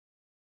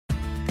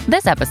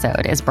This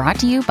episode is brought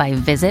to you by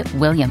Visit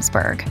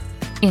Williamsburg.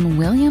 In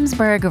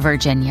Williamsburg,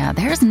 Virginia,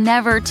 there's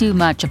never too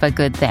much of a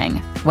good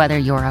thing. Whether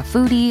you're a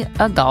foodie,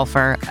 a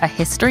golfer, a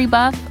history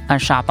buff, a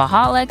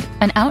shopaholic,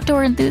 an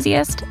outdoor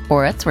enthusiast,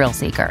 or a thrill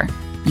seeker,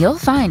 you'll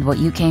find what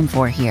you came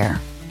for here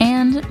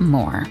and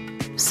more.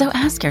 So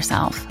ask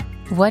yourself,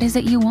 what is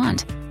it you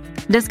want?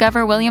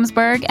 Discover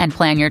Williamsburg and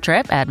plan your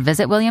trip at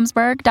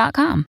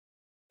visitwilliamsburg.com.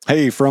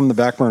 Hey, From the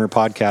Backburner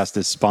podcast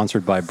is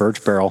sponsored by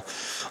Birch Barrel.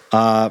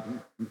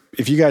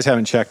 If you guys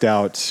haven't checked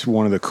out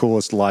one of the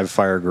coolest live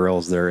fire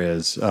grills there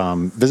is,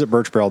 visit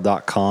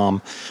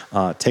birchbarrel.com.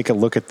 Take a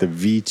look at the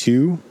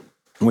V2,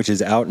 which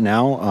is out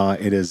now.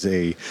 It is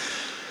an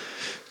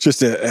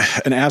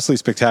absolutely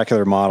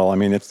spectacular model. I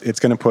mean,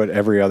 it's going to put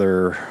every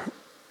other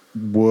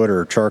wood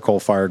or charcoal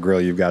fire grill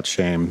you've got to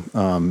shame.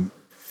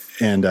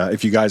 And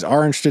if you guys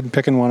are interested in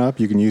picking one up,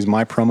 you can use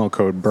my promo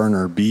code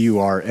BURNER,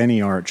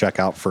 BURNER, at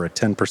checkout for a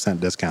 10%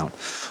 discount.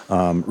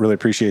 Really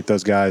appreciate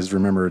those guys.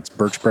 Remember, it's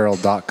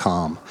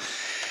birchbarrel.com.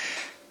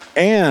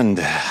 And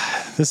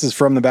this is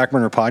From the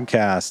Backburner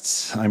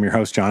Podcasts. I'm your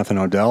host, Jonathan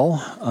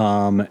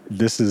O'Dell.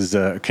 This is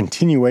a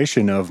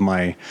continuation of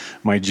my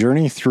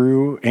journey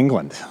through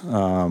England.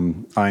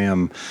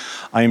 I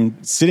am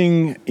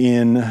sitting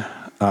in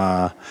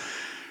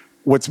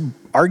what's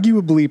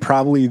arguably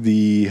probably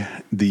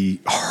the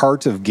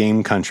heart of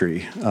game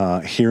country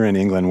here in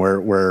England,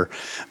 where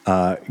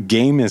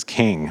game is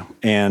king.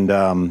 And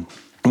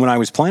when I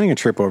was planning a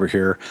trip over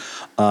here,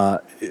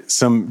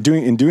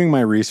 doing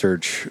my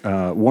research,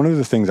 one of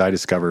the things I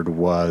discovered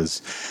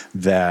was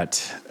that,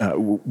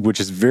 which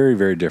is very,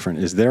 very different,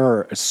 is there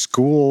are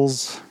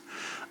schools,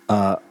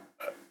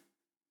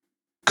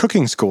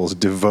 cooking schools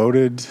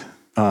devoted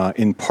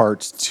in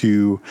part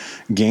to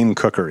game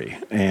cookery,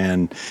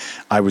 and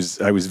I was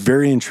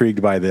very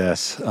intrigued by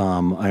this.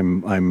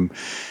 I'm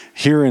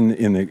here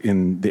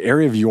in the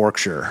area of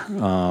Yorkshire,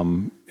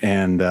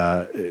 and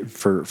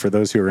for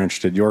those who are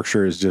interested,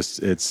 Yorkshire is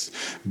it's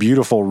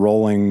beautiful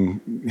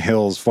rolling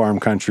hills, farm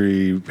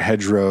country,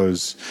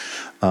 hedgerows.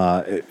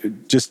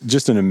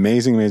 Just an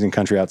amazing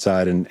country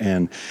outside.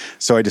 And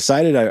so I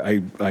decided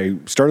I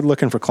started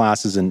looking for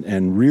classes,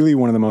 and really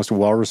one of the most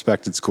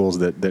well-respected schools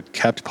that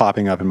kept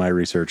popping up in my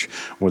research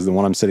was the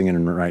one I'm sitting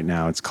in right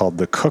now. It's called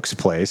The Cook's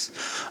Place,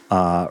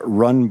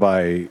 run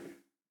by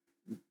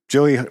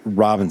Julie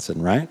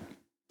Robinson, right?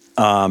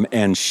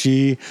 And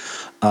she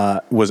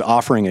was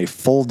offering a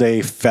full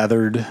day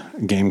feathered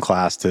game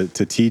class to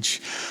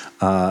teach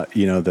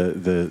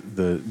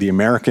the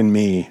American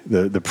me,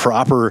 the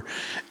proper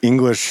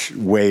English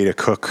way to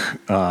cook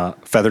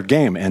feathered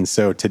game. And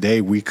so today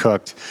we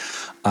cooked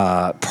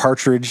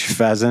partridge,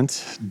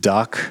 pheasant,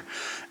 duck,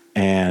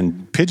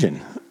 and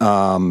pigeon.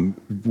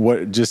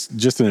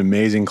 Just an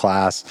amazing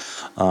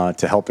class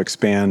to help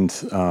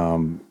expand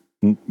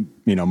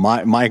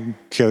my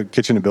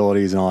kitchen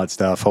abilities and all that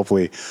stuff.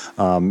 Hopefully,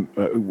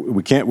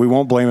 we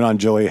won't blame it on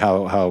Julie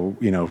how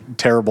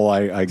terrible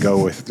I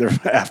go with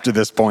after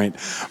this point.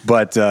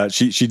 But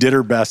she did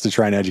her best to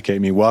try and educate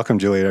me. Welcome,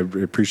 Julie. I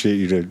appreciate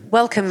you to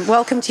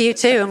welcome to you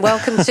too, and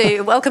welcome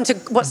to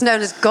what's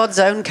known as God's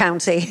own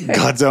county.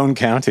 God's own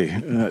county.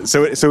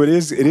 So it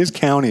is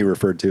county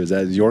referred to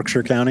as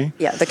Yorkshire County.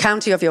 Yeah, the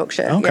county of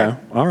Yorkshire. Okay, yeah.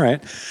 All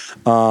right.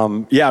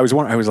 I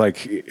was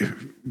like,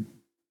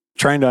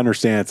 trying to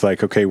understand, it's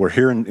like, okay, we're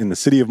here in the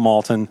city of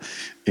Malton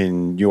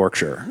in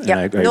Yorkshire.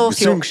 Yeah, North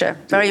Yorkshire.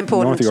 Very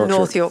important.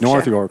 North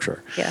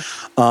Yorkshire. Yeah.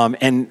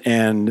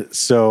 And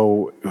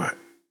so,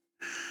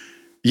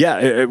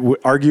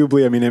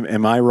 arguably, I mean,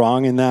 am I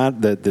wrong in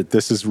that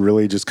this is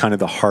really just kind of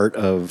the heart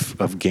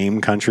of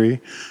game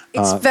country?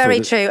 It's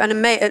very true.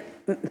 And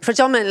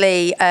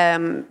predominantly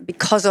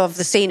because of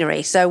the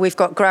scenery. So we've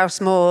got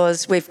grouse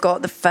moors, we've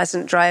got the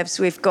pheasant drives,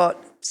 we've got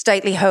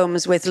stately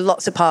homes with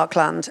lots of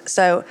parkland.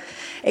 So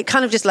it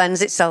kind of just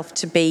lends itself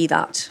to be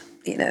that,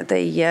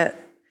 the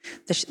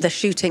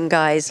shooting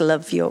guys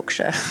love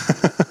Yorkshire.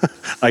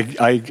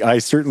 I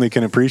certainly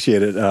can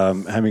appreciate it,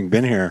 having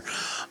been here,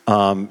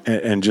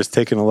 and just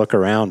taking a look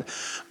around.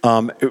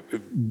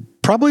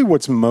 Probably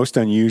what's most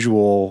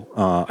unusual,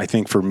 I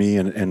think, for me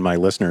and my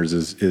listeners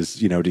is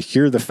to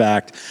hear the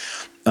fact.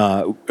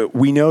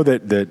 We know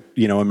that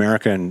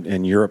America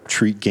and Europe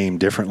treat game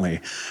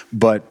differently,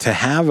 but to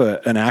have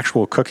an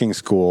actual cooking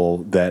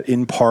school that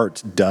in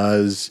part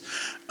does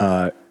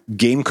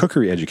game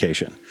cookery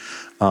education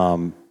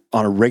on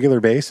a regular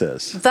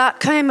basis.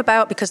 That came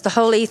about because the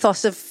whole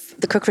ethos of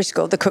the cookery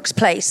school, the Cook's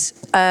Place,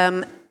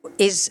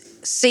 is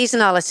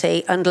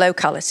seasonality and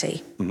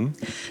locality. Mm-hmm.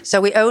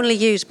 So we only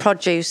use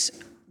produce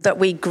that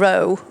we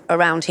grow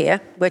around here.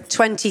 We're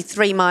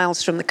 23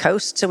 miles from the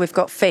coast, so we've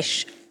got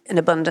fish in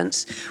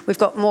abundance. We've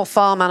got more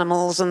farm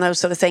animals and those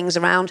sort of things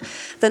around.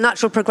 The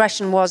natural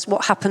progression was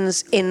what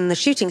happens in the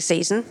shooting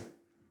season.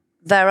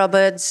 There are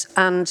birds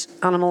and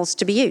animals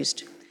to be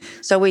used.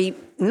 So we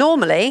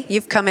normally,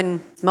 you've come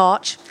in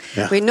March,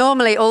 we're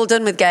normally all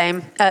done with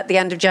game at the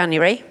end of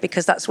January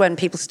because that's when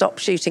people stop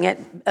shooting it,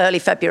 early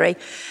February.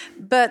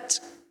 But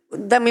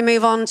then we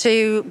move on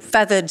to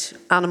feathered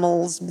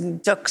animals,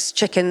 ducks,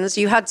 chickens.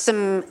 You had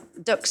some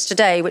ducks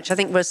today, which I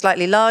think were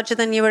slightly larger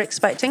than you were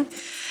expecting.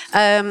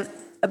 So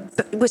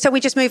we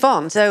just move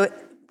on. So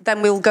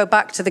then we'll go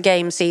back to the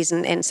game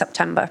season in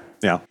September.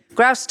 Yeah.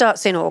 Grouse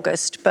starts in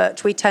August,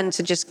 but we tend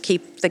to just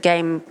keep the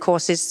game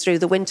courses through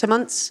the winter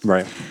months.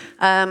 Right.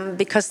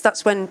 Because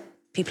that's when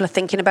people are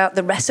thinking about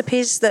the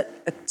recipes that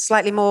are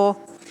slightly more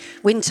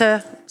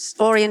winter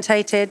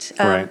orientated.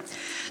 Right.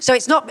 So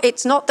it's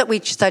not that we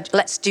just said,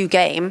 let's do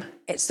game.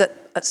 It's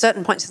that at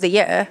certain points of the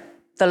year,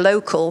 the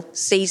local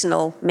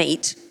seasonal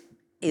meat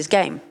is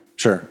game.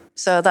 Sure.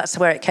 So that's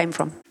where it came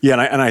from. Yeah,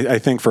 and I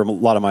think for a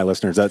lot of my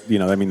listeners, that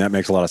that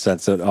makes a lot of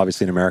sense. That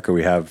obviously in America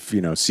we have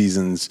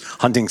seasons,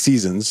 hunting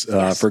seasons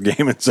for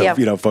game, and so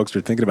folks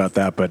are thinking about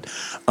that. But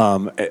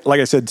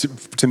like I said,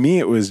 to me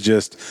it was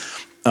just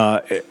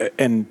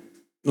and.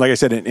 Like I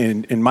said,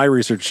 in my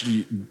research,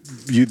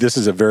 this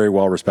is a very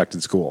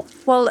well-respected school.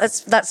 Well,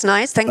 that's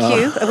nice. Thank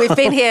you. We've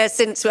been here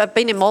I've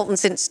been in Malton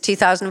since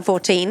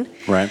 2014.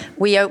 Right.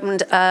 We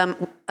opened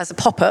as a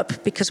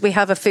pop-up because we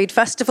have a food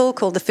festival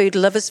called the Food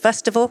Lovers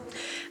Festival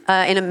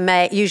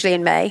usually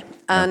in May.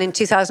 And in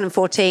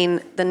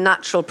 2014, the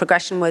natural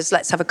progression was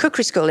let's have a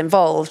cookery school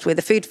involved with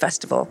a food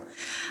festival.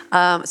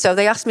 So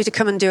they asked me to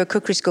come and do a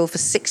cookery school for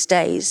 6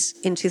 days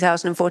in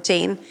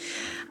 2014.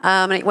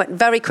 And it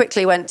very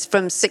quickly went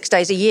from 6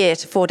 days a year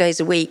to 4 days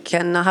a week,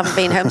 and I haven't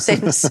been home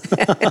since.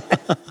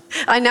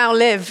 I now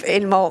live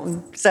in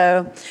Malton,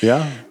 so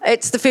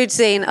it's the food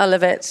scene. I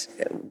love it.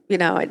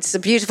 It's a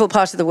beautiful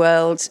part of the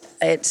world.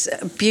 It's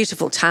a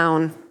beautiful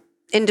town.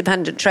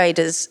 Independent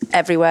traders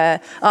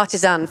everywhere,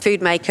 artisan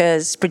food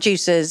makers,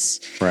 producers.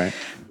 Right.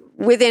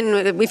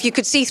 If you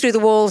could see through the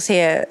walls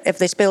here of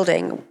this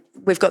building,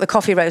 we've got the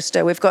coffee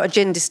roaster, we've got a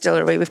gin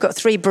distillery, we've got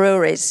 3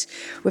 breweries,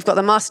 we've got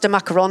the master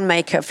macaron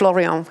maker,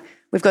 Florian,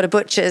 we've got a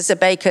butcher's, a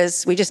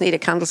baker's, we just need a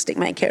candlestick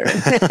maker.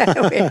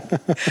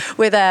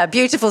 With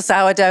beautiful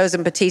sourdoughs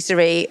and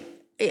patisserie.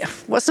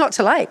 What's not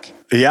to like?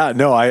 Yeah,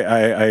 no, I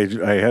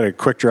had a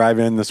quick drive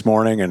in this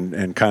morning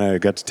and kind of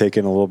got to take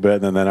in a little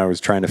bit, and then I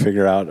was trying to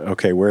figure out,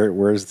 okay,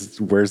 where's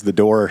the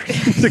door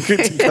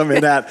to come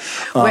in at?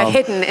 We're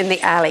hidden in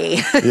the alley.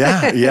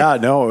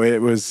 No,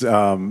 it was,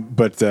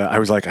 but I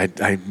was like,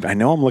 I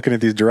know I'm looking at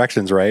these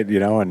directions, right?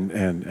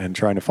 And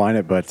trying to find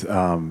it, but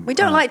we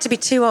don't like to be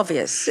too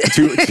obvious.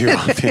 Too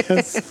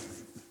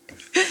obvious.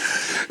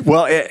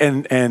 Well,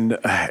 and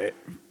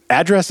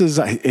addresses,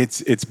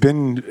 it's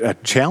been a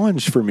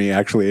challenge for me,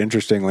 actually,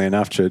 interestingly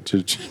enough,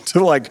 to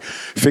like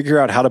figure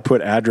out how to put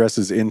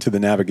addresses into the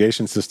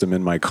navigation system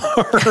in my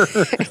car.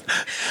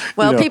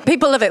 Well,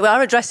 people love it. Well,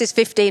 our address is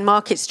 15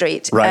 Market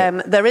Street.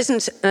 Right. There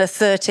isn't a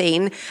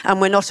 13,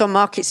 and we're not on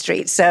Market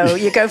Street, so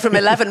you go from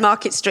 11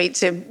 Market Street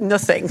to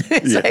nothing.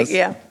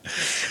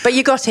 But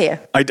you got here.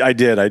 I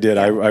did.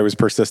 Yeah. I was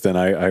persistent.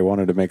 I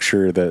wanted to make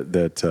sure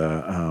that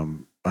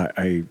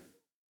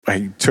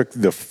I took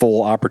the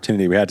full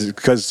opportunity we had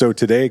because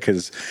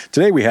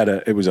today we had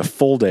it was a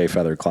full day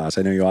feather class.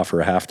 I know you offer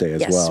a half day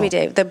as well. Yes, we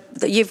do.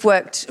 You've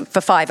worked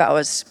for 5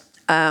 hours.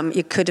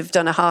 You could have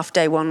done a half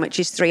day one, which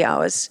is 3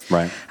 hours.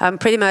 Right.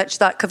 Pretty much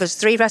that covers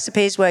 3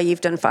 recipes where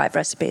you've done 5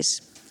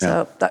 recipes.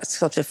 So that's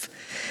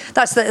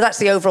that's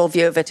the overall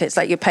view of it. It's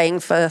like you're paying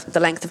for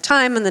the length of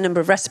time and the number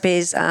of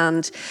recipes.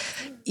 And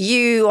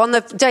you, on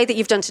the day that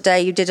you've done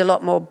today, you did a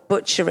lot more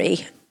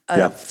butchery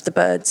of the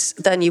birds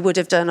than you would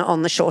have done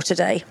on the shorter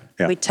day.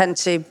 Yeah. We tend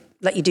to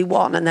let you do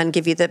one and then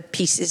give you the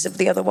pieces of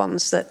the other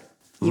ones that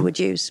you would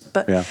use.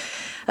 But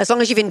as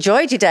long as you've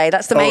enjoyed your day,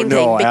 that's the main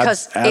thing,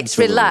 because it's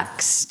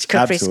relaxed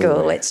cookery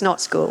school. It's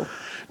not school.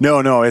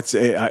 No, it's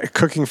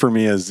cooking for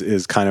me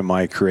is kind of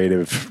my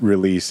creative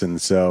release, and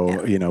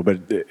so but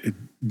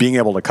being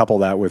able to couple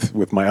that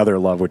with my other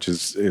love, which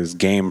is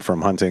game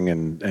from hunting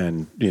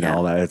and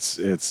all that,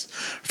 it's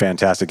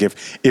fantastic.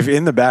 If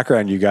in the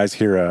background you guys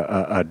hear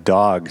a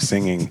dog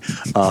singing,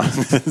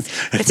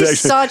 it's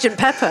Sergeant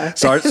Pepper.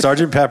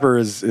 Sergeant Pepper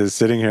is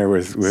sitting here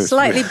with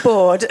slightly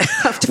bored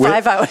after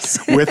 5 hours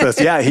with us.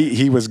 Yeah,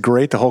 he was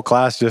great the whole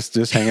class, just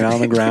hanging out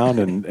on the ground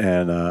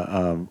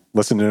and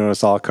listening to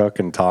us all cook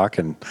and talk.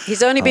 And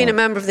he's only been a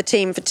member of the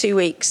team for 2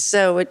 weeks,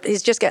 so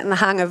he's just getting the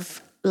hang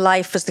of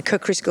life as the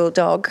cookery school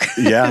dog.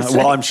 Yeah,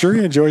 well, I'm sure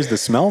he enjoys the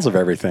smells of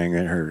everything.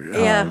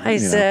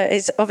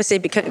 He's obviously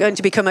going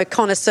to become a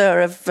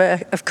connoisseur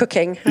of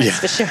cooking. That's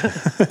for sure.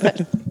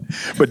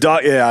 But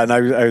dog, and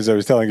I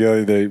was telling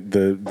you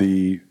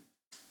the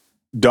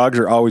dogs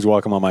are always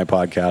welcome on my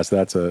podcast.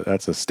 That's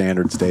a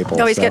standard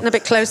staple. Oh, he's getting a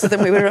bit closer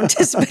than we were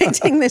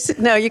anticipating. This.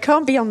 No, you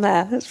can't be on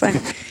there. That's fine.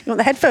 You want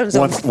the headphones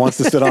on? Wants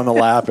to sit on the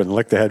lap and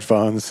lick the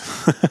headphones.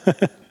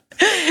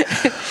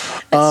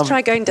 Let's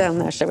try going down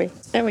there, shall we?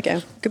 There we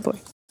go. Good boy.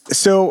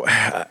 So,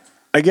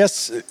 I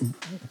guess,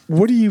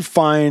 what do you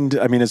find?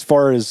 I mean, as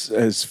far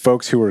as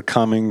folks who are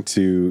coming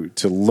to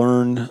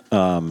learn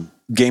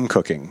game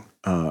cooking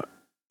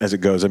as it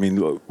goes, I mean,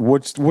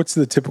 what's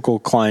the typical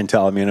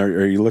clientele? I mean,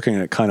 are you looking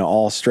at kind of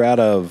all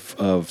strata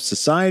of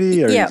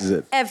society, or is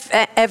it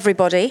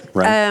everybody?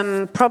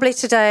 Right. Probably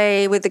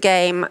today with the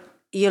game,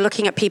 you're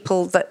looking at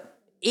people that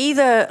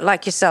either,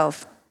 like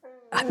yourself,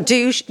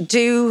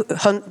 do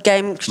hunt,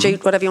 game,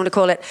 shoot, whatever you want to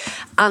call it,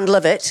 and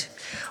love it,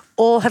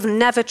 or have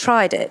never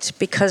tried it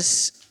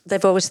because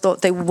they've always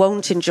thought they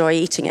won't enjoy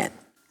eating it.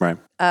 Right.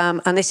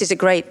 And this is a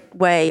great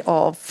way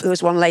of, there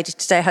was one lady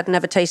today had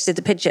never tasted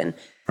the pigeon,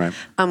 right,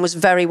 and was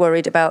very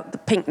worried about the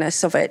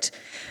pinkness of it.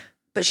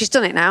 But she's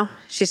done it now.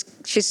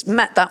 She's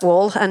met that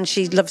wall and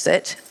she loves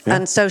it. Yeah.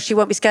 And so she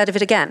won't be scared of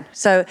it again.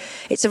 So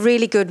it's a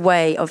really good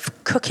way of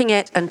cooking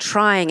it and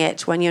trying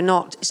it when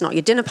it's not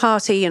your dinner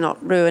party, you're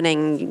not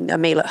ruining a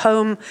meal at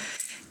home.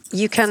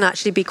 You can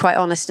actually be quite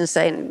honest and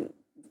say,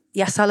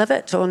 yes, I love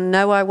it, or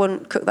no, I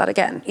wouldn't cook that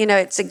again. You know,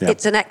 it's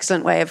an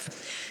excellent way of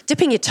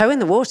dipping your toe in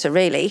the water,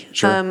 really,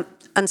 sure.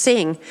 And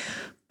seeing.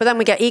 But then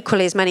we get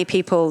equally as many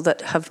people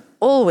that have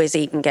always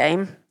eaten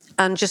game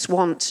and just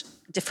want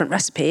different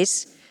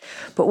recipes.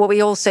 But what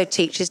we also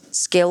teach is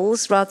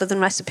skills rather than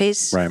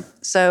recipes. Right.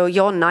 So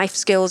your knife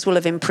skills will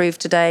have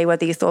improved today,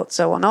 whether you thought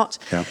so or not.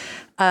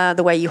 Yeah.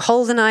 The way you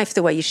hold the knife,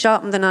 the way you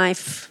sharpen the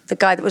knife. The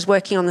guy that was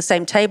working on the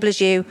same table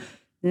as you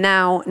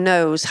now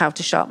knows how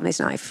to sharpen his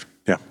knife.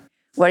 Yeah.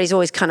 Where he's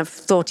always kind of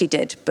thought he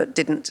did, but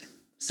didn't.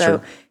 So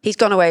sure. He's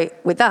gone away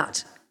with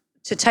that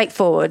to take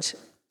forward,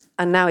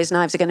 and now his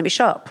knives are going to be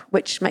sharp,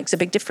 which makes a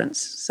big difference.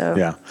 So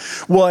yeah,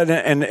 well,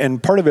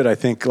 and part of it, I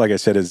think, like I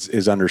said,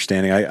 is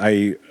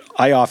understanding.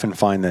 I often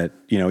find that,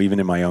 you know, even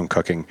in my own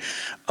cooking,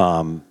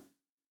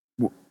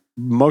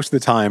 most of the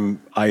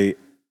time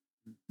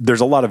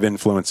there's a lot of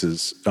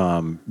influences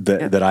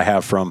that I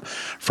have from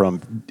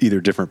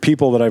either different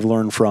people that I've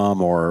learned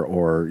from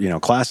or you know,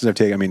 classes I've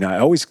taken. I mean, I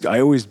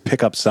always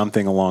pick up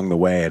something along the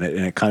way, and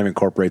it kind of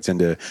incorporates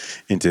into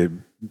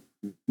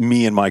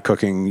me and my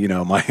cooking, you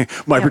know, my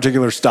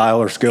particular style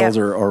or skills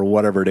or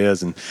whatever it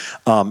is. And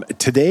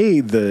today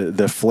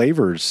the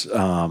flavors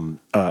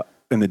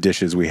in the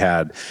dishes we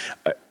had,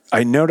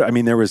 I noticed. I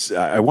mean,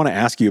 I want to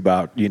ask you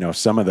about, you know,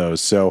 some of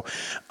those. So,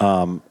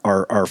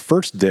 our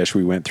first dish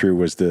we went through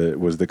was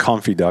the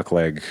confit duck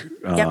leg,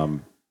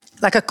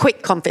 like a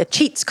quick confit, a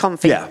cheats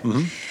confit. Yeah.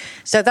 Mm-hmm.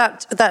 So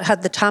that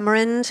had the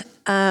tamarind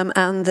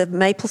and the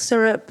maple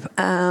syrup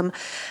and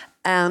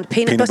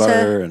peanut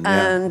butter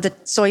and the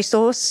soy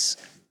sauce.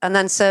 And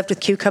then served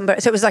with cucumber.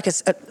 So it was like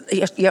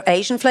your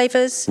Asian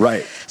flavors.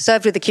 Right.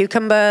 Served with the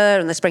cucumber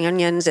and the spring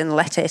onions and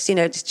lettuce. You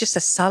know, it's just a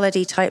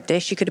salady type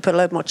dish. You could have put a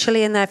load more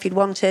chili in there if you'd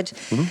wanted.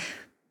 Mm-hmm.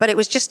 But it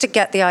was just to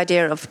get the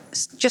idea of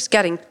just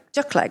getting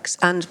duck legs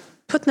and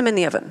putting them in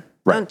the oven.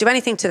 Right. Don't do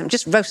anything to them.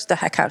 Just roast the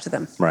heck out of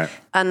them. Right.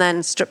 And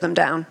then strip them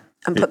down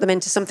and put them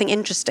into something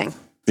interesting. So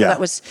yeah.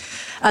 The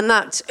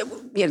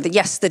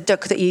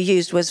duck that you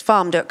used was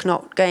farm duck,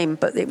 not game.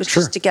 But it was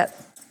sure. just to get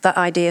that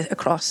idea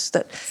across,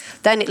 that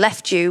then it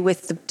left you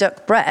with the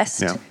duck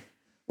breast,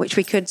 which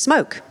we could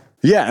smoke.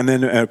 Yeah, and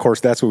then of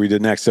course that's what we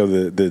did next. So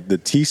the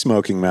tea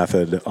smoking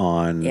method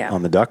on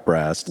the duck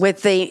breast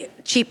with the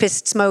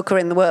cheapest smoker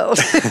in the world.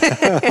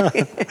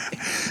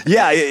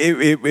 Yeah,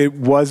 it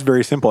was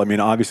very simple. I mean,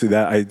 obviously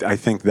that I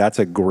think that's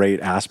a great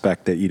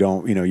aspect that you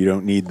don't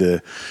need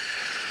the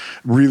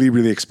really,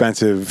 really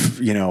expensive,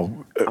 you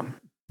know,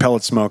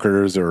 pellet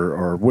smokers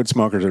or wood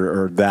smokers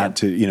or that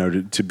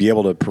to be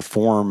able to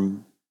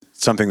perform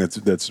something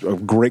that's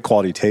of great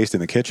quality taste in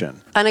the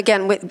kitchen. And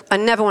again, I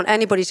never want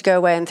anybody to go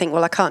away and think,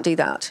 well, I can't do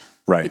that.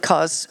 Right.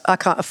 Because I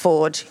can't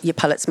afford your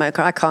pellet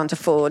smoker. I can't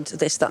afford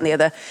this, that, and the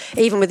other.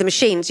 Even with the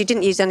machines, you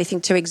didn't use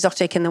anything too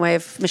exotic in the way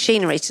of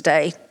machinery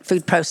today,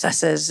 food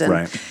processors.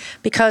 And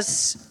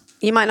because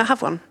you might not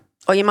have one,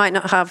 or you might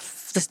not have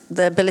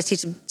the ability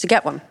to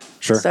get one.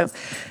 Sure. So,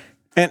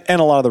 and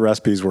a lot of the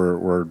recipes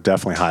were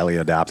definitely highly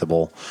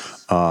adaptable.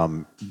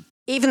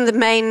 Even the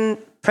main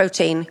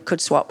protein could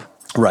swap.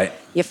 Right.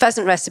 Your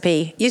pheasant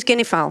recipe, use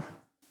guinea fowl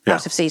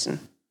out of season.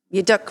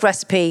 Your duck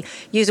recipe,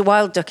 use a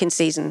wild duck in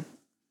season.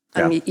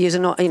 And use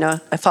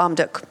a farm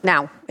duck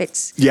now.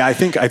 It's I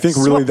think swap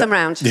really them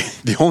around.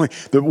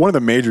 One of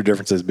the major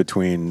differences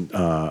between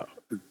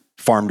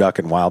farm duck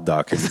and wild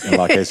duck in a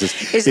lot of cases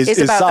is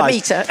about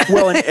size. the meter.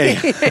 Well,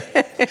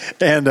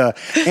 and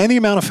the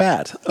amount of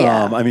fat.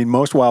 Yeah. I mean,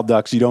 most wild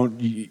ducks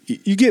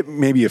you get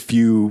maybe a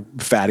few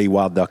fatty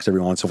wild ducks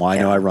every once in a while.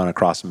 I know I run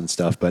across them and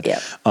stuff, but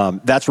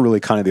that's really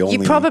kind of the only.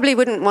 You probably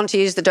wouldn't want to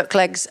use the duck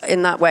legs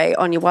in that way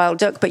on your wild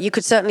duck, but you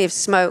could certainly have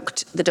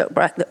smoked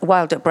the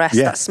wild duck breast.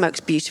 Yeah. That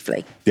smokes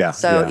beautifully. Yeah.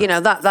 So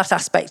that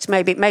aspect,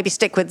 maybe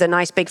stick with the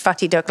nice big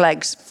fatty duck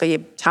legs for your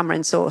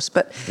tamarind sauce,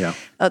 but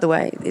other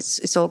way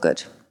it's all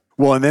good.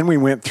 Well, and then we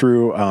went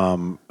through,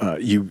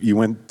 you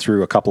went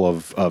through a couple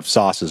of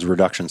sauces,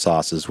 reduction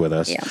sauces with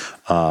us,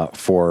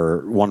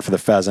 for one for the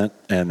pheasant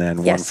and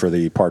then one for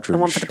the partridge.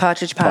 And one for the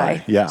partridge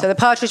pie. Yeah. So the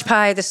partridge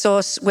pie, the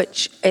sauce,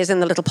 which is in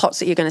the little pots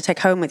that you're going to take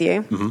home with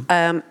you.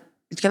 Mm-hmm.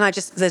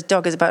 The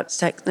dog is about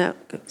to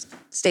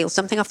steal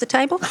something off the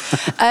table.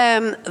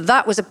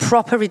 That was a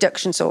proper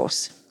reduction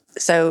sauce.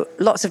 So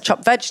lots of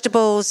chopped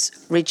vegetables,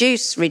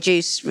 reduce.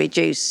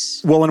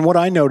 Well, and what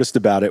I noticed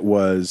about it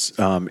was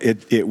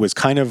it was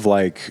kind of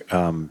like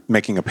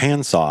making a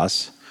pan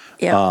sauce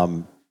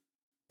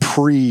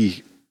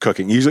pre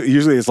cooking.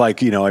 Usually it's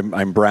like,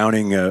 I'm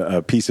browning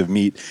a piece of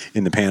meat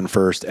in the pan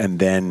first, and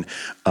then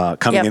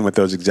coming in with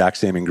those exact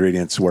same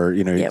ingredients where,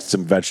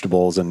 some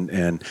vegetables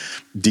and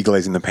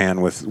deglazing the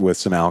pan with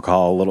some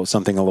alcohol,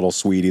 something a little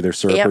sweet, either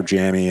syrup or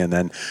jammy, and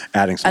then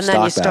adding some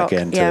stock back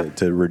in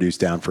to reduce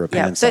down for a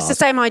pan So sauce. it's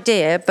the same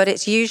idea, but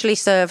it's usually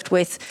served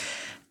with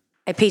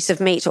a piece of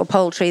meat or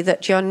poultry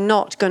that you're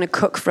not going to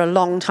cook for a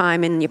long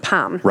time in your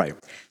pan. Right.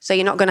 So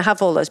you're not going to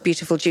have all those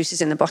beautiful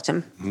juices in the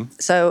bottom. Mm-hmm.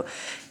 So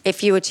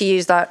if you were to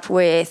use that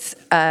with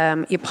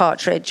your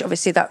partridge,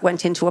 obviously that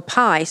went into a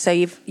pie. So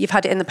you've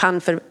had it in the pan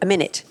for a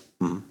minute.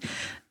 Mm-hmm.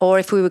 Or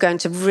if we were going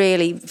to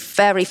really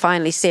very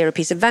finely sear a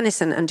piece of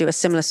venison and do a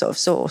similar sort of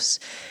sauce,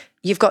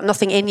 you've got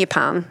nothing in your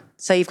pan.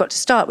 So you've got to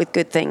start with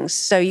good things.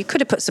 So you could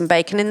have put some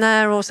bacon in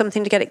there or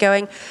something to get it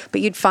going,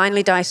 but you'd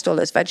finely diced all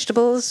those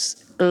vegetables,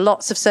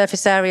 lots of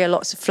surface area,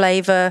 lots of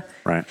flavour.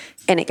 Right.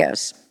 In it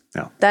goes.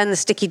 Yeah. Then the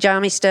sticky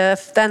jammy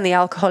stuff, then the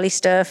alcohol-y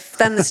stuff,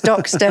 then the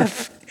stock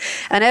stuff.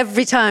 And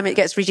every time it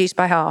gets reduced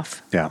by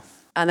half. Yeah.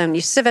 And then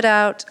you sieve it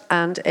out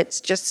and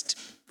it's just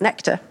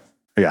nectar.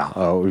 Yeah.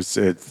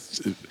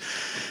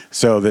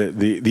 So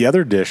the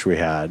other dish we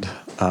had,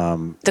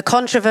 the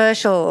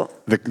controversial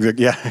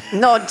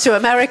nod to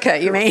America,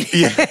 you mean?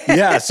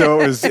 yeah.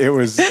 So it was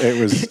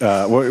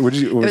what would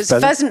you? It was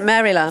Pheasant,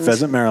 Maryland.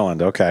 Pheasant,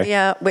 Maryland. Okay.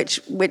 Yeah,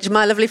 which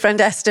my lovely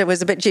friend Esther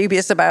was a bit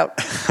dubious about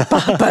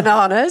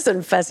bananas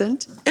and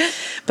pheasant,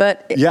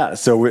 but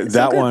So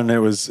that one, it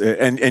was,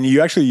 and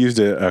you actually used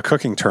a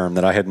cooking term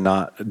that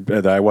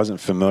I wasn't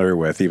familiar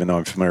with, even though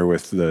I'm familiar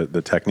with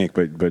the technique.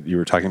 But you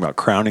were talking about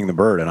crowning the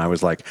bird, and I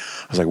was like,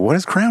 what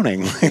is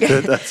crowning?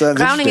 That sounds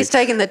crowning is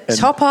taking the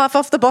top half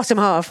off the bottom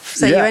half,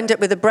 so you end up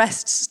with the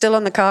breasts still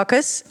on the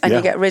carcass, and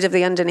you get rid of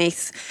the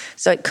underneath.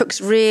 So it cooks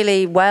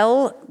really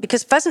well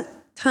because pheasant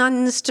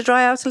tends to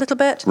dry out a little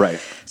bit. Right.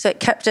 So it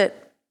kept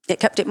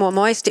it more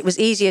moist. It was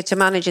easier to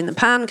manage in the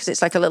pan because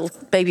it's like a little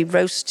baby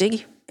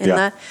roasty in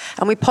there.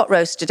 And we pot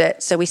roasted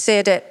it, so we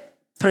seared it,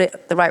 put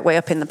it the right way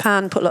up in the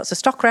pan, put lots of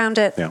stock around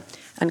it.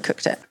 And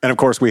cooked it. And of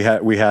course we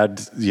had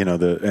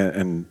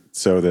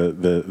so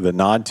the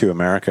nod to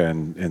America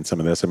in some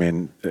of this. I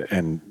mean,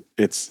 and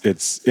it's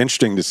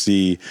interesting to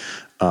see,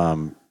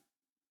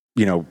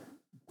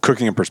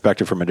 cooking in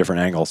perspective from a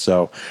different angle.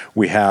 So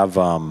we have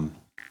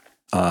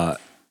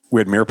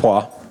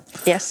mirepoix.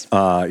 Yes.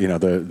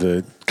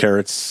 The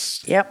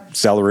carrots,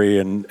 celery,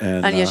 and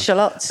your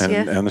shallots,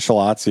 and the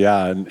shallots,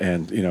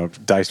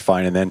 and diced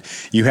fine, and then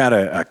you had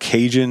a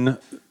Cajun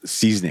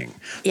seasoning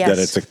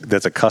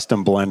that's a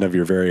custom blend of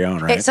your very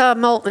own, right? It's a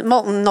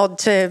molten nod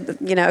to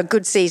a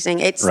good seasoning.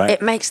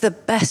 It makes the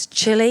best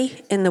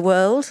chili in the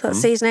world. That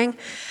seasoning.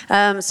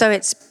 So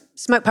it's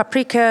smoked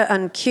paprika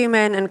and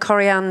cumin and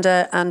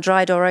coriander and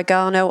dried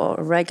oregano or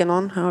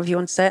oregano, however you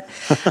want to say it.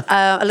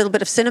 A little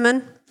bit of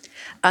cinnamon,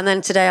 and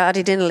then today I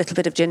added in a little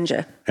bit of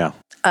ginger. Yeah.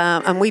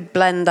 And we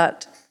blend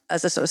that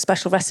as a sort of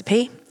special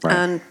recipe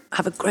and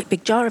have a great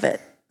big jar of it.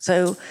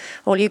 So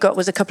all you got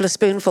was a couple of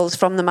spoonfuls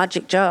from the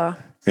magic jar.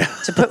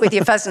 To put with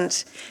your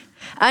pheasant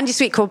and your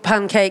sweet corn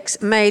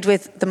pancakes made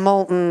with the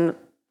Malton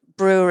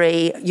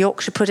Brewery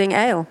Yorkshire pudding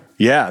ale.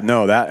 Yeah,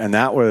 no,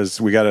 that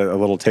was, we got a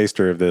little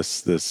taster of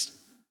this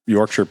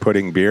Yorkshire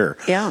pudding beer.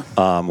 Yeah.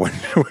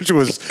 Which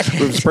was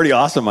pretty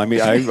awesome. I mean,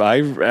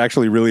 I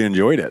actually really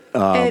enjoyed it.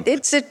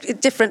 It's a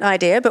different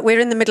idea, but we're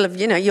in the middle of,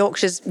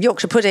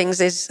 Yorkshire puddings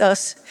is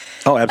us.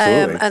 Oh,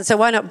 absolutely. And so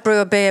why not brew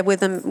a beer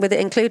with it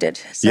included?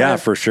 So, yeah,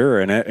 for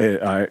sure. And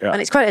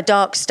and it's quite a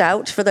dark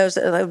stout for those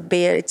that love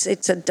beer. It's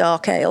a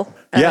dark ale.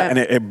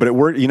 Yeah, but it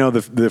worked.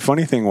 The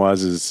funny thing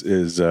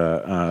is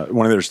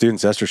one of their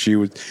students, Esther, she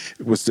was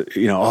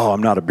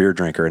I'm not a beer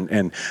drinker,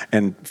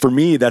 and for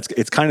me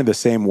it's kind of the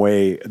same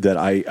way that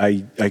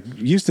I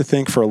used to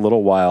think for a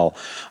little while,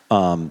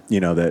 I'm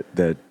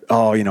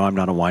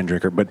not a wine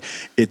drinker, but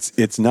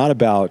it's not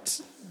about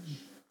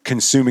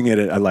consuming it.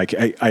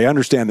 I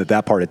understand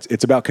that part.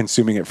 It's about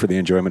consuming it for the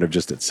enjoyment of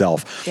just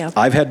itself. Yeah.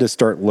 I've had to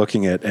start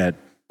looking at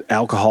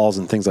alcohols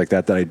and things like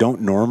that I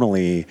don't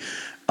normally.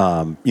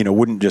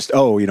 Wouldn't just,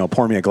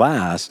 pour me a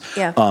glass,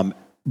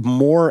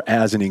 more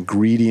as an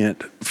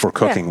ingredient for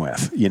cooking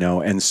with,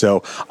 and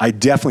so I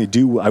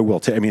definitely I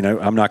will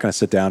I'm not going to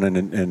sit down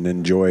and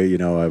enjoy,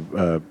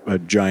 a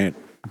giant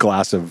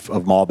glass of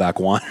Malbec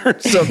wine or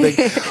something,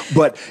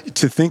 but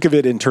to think of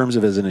it in terms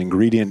of as an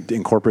ingredient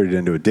incorporated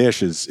into a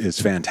dish is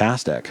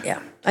fantastic.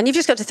 Yeah. And you've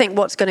just got to think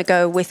what's going to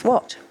go with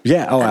what.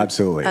 Yeah. Oh,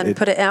 absolutely. And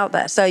put it out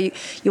there. So you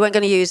weren't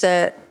going to use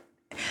a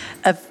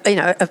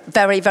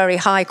very, very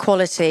high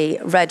quality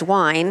red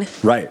wine,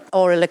 right,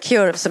 or a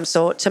liqueur of some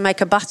sort to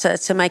make a batter,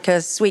 to make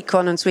a sweet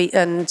corn and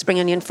spring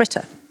onion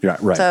fritter. Yeah,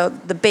 right. So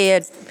the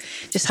beer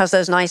just has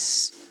those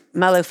nice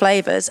mellow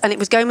flavors, and it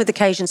was going with the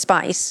Cajun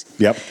spice.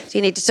 Yep. So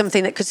you needed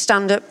something that could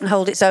stand up and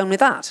hold its own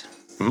with that.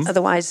 Mm-hmm.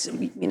 Otherwise,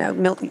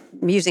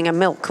 using a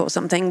milk or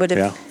something would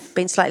have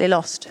been slightly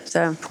lost.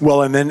 So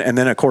well, and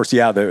then of course,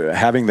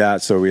 having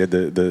that. So we had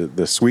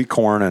the sweet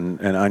corn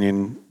and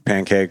onion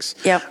pancakes.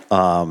 Yep.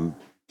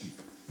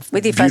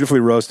 With your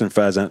beautifully roasted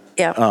pheasant.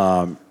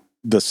 Yeah.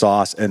 the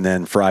sauce, and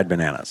then fried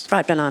bananas.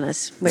 Fried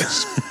bananas,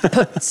 which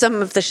put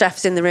some of the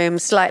chefs in the room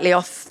slightly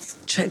off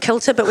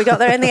kilter, but we got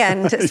there in the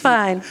end. It's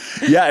fine.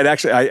 Yeah, it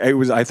actually,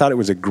 I thought it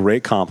was a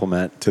great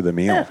compliment to the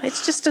meal. Yeah,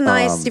 it's just a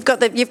nice. You've got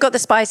the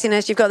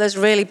spiciness. You've got those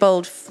really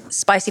bold,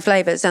 spicy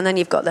flavors, and then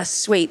you've got the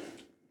sweet,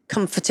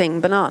 comforting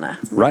banana.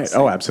 Right.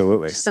 So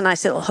absolutely. Just a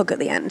nice little hug at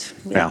the end.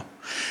 Yeah.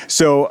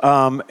 So,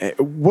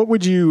 what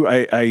would you?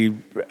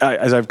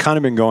 As I've kind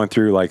of been going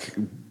through, like,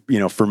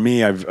 for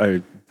me,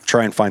 I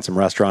try and find some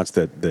restaurants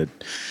that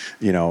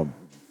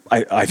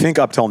I think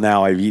up till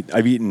now I've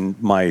eaten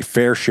my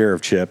fair share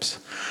of chips,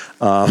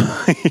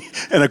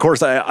 and of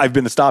course I've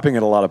been stopping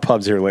at a lot of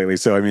pubs here lately.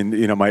 So I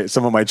mean,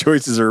 some of my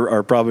choices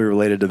are probably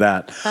related to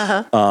that.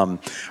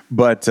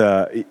 But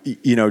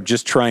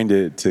just trying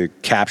to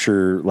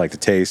capture like the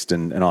taste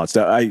and all that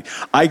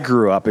stuff. I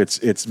grew up.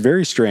 It's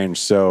very strange.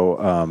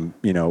 So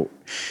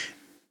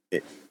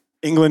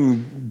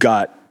England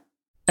got.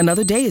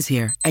 Another day is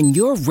here, and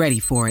you're ready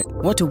for it.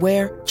 What to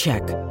wear?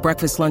 Check.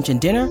 Breakfast, lunch, and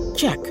dinner?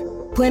 Check.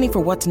 Planning for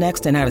what's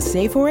next and how to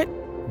save for it?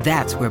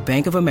 That's where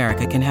Bank of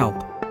America can help.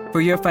 For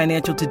your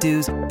financial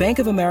to-dos, Bank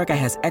of America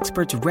has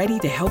experts ready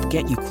to help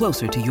get you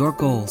closer to your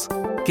goals.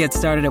 Get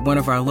started at one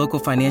of our local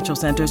financial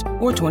centers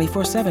or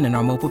 24/7 in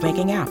our mobile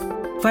banking app.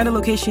 Find a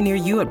location near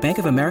you at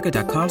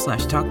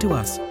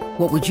bankofamerica.com/talktous.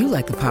 What would you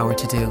like the power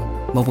to do?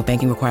 Mobile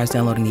banking requires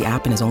downloading the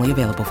app and is only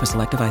available for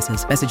select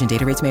devices. Message and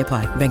data rates may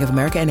apply. Bank of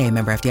America NA,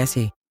 member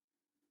FDIC.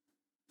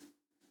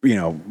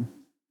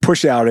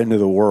 Push out into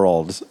the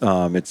world.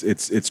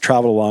 It's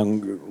traveled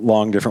along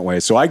long different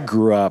ways. So I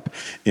grew up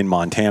in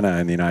Montana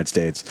in the United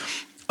States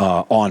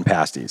on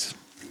pasties.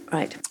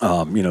 Right.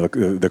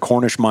 The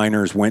Cornish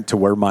miners went to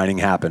where mining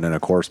happened, and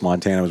of course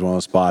Montana was one of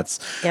those spots.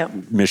 Yep.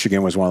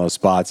 Michigan was one of those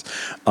spots.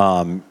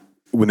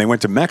 When they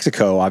went to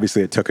Mexico,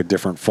 obviously it took a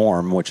different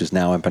form, which is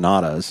now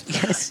empanadas.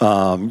 Yes.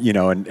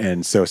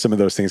 And so some of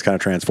those things kind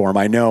of transform.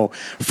 I know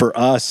for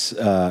us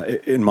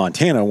in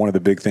Montana, one of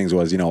the big things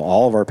was,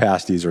 all of our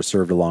pasties are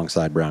served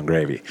alongside brown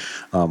gravy,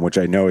 which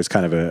I know is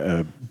kind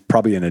of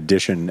probably an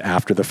addition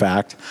after the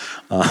fact.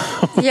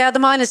 Yeah, the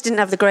miners didn't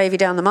have the gravy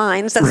down the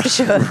mines, that's for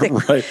sure.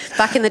 Right.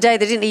 Back in the day,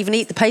 they didn't even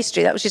eat the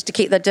pastry. That was just to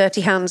keep their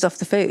dirty hands off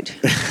the food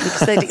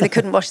because they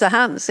couldn't wash their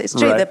hands. It's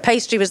true. Right. The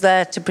pastry was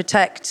there to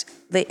protect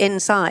the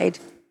inside,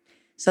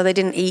 so they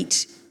didn't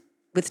eat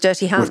with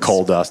dirty hands. With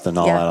coal dust and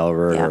all that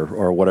over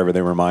or whatever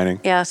they were mining.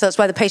 Yeah, so that's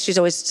why the pastry is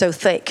always so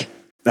thick.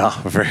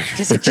 Oh, very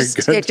good.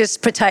 It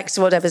just protects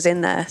whatever's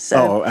in there. So.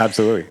 Oh,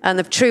 absolutely. And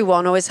the true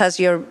one always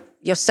has your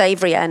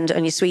savoury end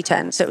and your sweet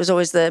end. So it was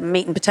always the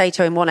meat and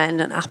potato in one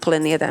end and apple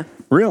in the other.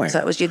 Really? So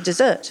that was your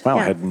dessert. Wow,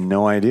 yeah. I had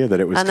no idea that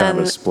it was kind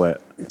of a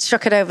split.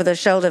 Chuck it over the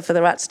shoulder for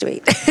the rats to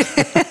eat.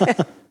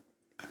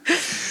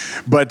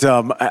 But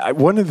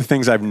one of the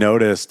things I've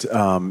noticed,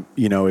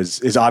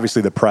 is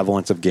obviously the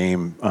prevalence of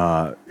game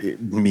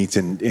meats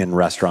in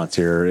restaurants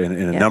here, in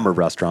a number of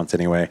restaurants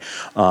anyway.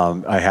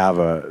 I have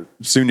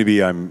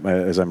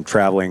as I'm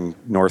traveling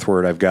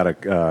northward, I've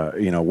got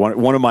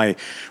one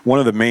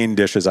of the main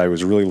dishes I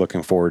was really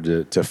looking forward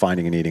to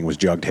finding and eating was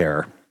jugged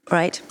hare.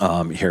 Right.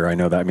 Here, I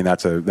know that. I mean,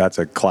 that's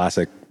a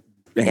classic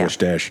English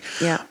dish.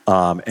 Yeah.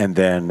 And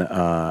then.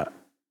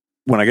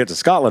 When I get to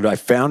Scotland, I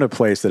found a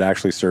place that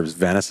actually serves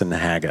venison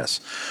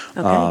haggis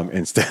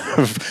instead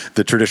of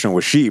the traditional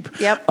with sheep.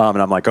 Yep. And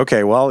I'm like,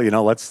 okay, well,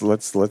 let's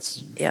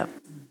Yep.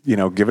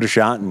 give it a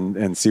shot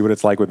and see what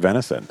it's like with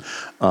venison.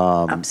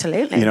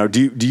 Absolutely.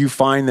 Do you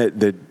find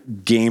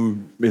that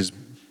game is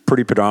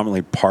pretty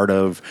predominantly part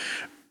of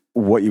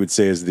what you would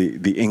say is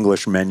the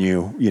English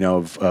menu,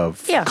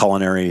 of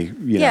culinary?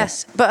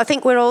 Yes, but I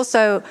think we're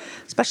also,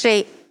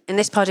 especially in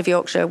this part of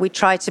Yorkshire, we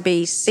try to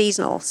be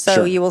seasonal. So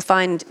Sure. you will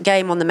find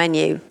game on the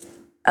menu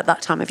at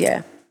that time of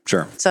year.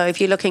 Sure. So if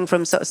you're looking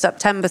from sort of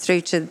September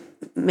through to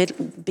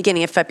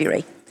beginning of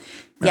February,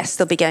 yes,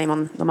 there'll be game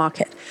on the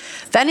market.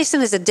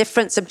 Venison is a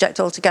different subject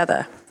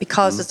altogether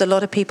because there's a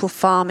lot of people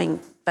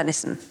farming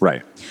venison.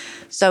 Right.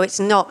 So it's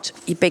not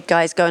you big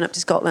guys going up to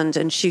Scotland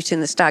and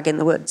shooting the stag in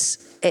the woods.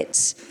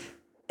 It's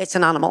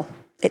an animal.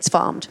 It's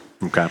farmed.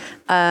 Okay.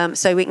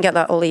 So we can get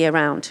that all year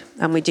round,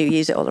 and we do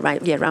use it all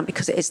year round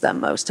because it is the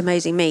most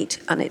amazing meat,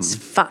 and it's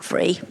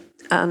fat-free,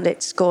 and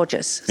it's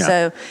gorgeous. Yeah.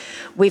 So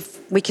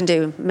we can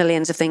do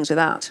millions of things with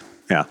that.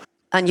 Yeah.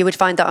 And you would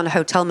find that on a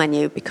hotel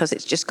menu because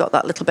it's just got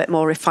that little bit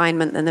more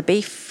refinement than the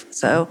beef.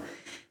 So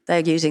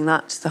they're using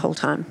that the whole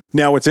time.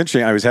 Now, what's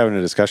interesting, I was having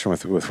a discussion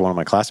with one of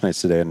my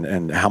classmates today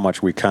and how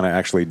much we kind of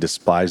actually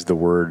despise the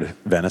word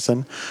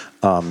venison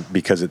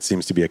because it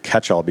seems to be a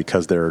catch-all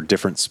because there are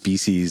different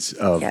species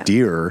of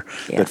deer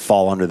that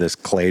fall under this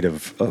clade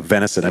of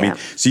venison. I mean,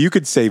 so you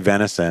could say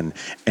venison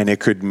and it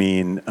could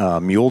mean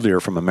mule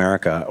deer from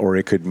America, or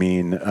it could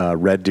mean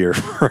red deer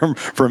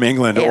from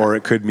England, or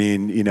it could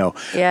mean,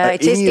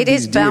 it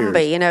is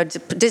Bambi.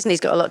 Disney's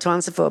got a lot to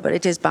answer for, but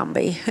it is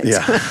Bambi.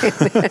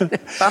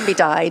 Bambi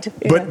died.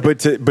 But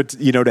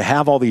to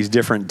have all these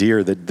different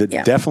deer that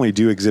definitely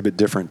do exhibit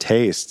different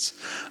tastes,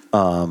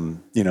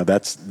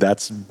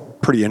 that's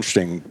pretty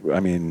interesting. I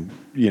mean,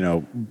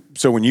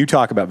 so when you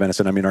talk about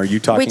venison, I mean, are you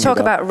talking We talk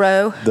about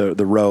roe.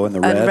 The roe and the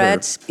red? And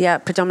reds, yeah,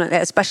 predominantly,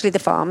 especially the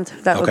farmed.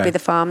 That would be the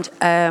farmed.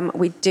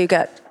 We do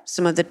get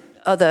some of the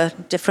other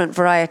different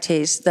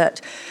varieties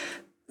that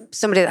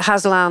somebody that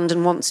has land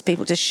and wants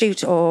people to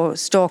shoot or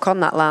stalk on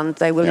that land,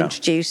 they will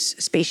introduce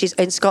species.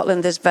 In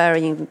Scotland, there's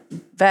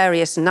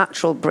various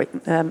natural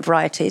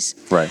varieties.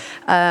 Right.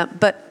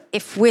 But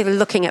if we're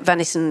looking at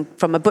venison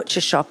from a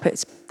butcher shop,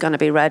 it's going to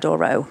be red or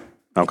roe.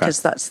 Okay.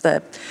 Because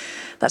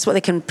that's what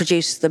they can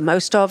produce the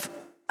most of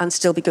and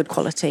still be good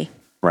quality.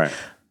 Right.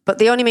 But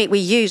the only meat we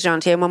use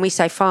around here, and when we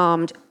say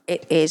farmed,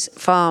 it is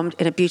farmed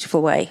in a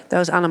beautiful way.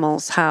 Those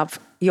animals have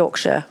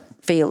Yorkshire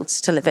fields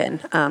to live in.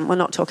 We're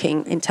not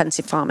talking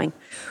intensive farming.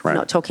 Right. We're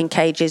not talking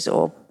cages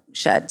or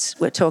sheds.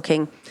 We're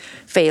talking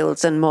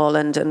fields and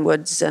moorland and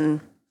woods and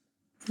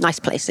nice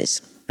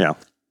places. Yeah.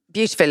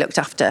 Beautifully looked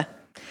after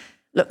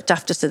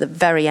to the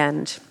very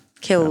end.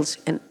 Killed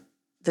in.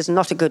 There's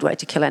not a good way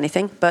to kill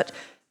anything, but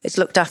it's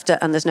looked after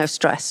and there's no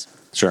stress.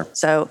 Sure.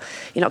 So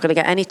you're not going to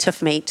get any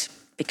tough meat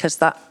because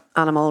that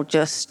animal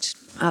just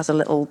has a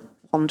little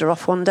wander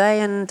off one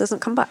day and doesn't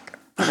come back.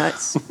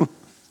 It's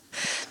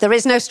there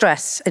is no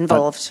stress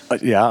involved.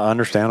 Yeah,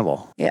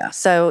 understandable. Yeah,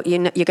 so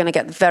you're going to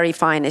get the very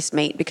finest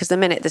meat because the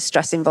minute there's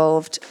stress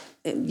involved,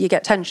 you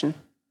get tension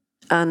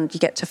and you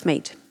get tough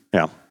meat.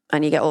 Yeah.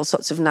 And you get all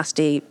sorts of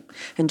nasty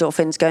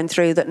endorphins going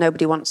through that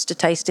nobody wants to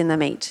taste in their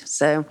meat.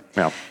 So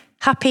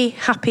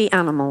happy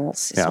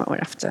animals is what we're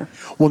after.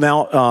 Well,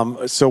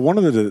 now, so one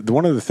of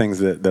the things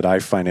that I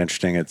find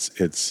interesting,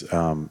 it's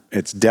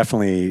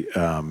definitely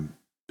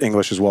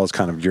English as well as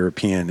kind of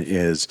European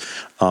is,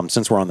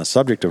 since we're on the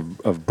subject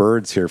of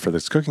birds here for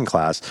this cooking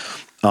class,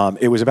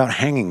 it was about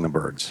hanging the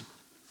birds.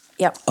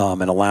 Yep.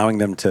 And allowing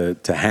them to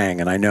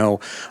hang. And I know,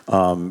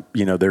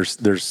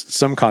 there's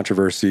some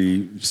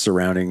controversy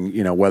surrounding,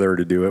 whether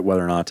to do it,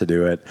 whether not to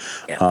do it,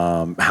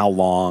 how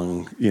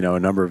long, a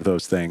number of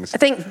those things. I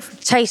think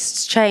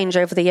tastes change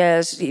over the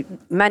years.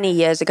 Many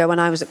years ago when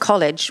I was at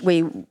college,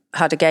 we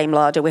had a game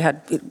larder. We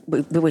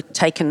were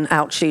taken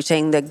out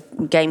shooting. The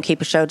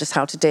gamekeeper showed us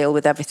how to deal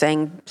with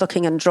everything.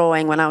 Plucking and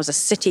drawing when I was a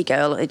city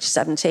girl at age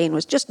 17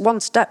 was just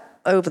one step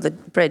over the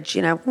bridge,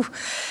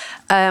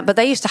 But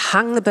they used to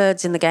hang the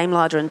birds in the game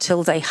larder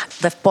until their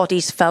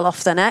bodies fell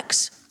off their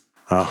necks.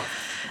 Oh.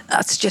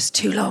 That's just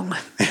too long.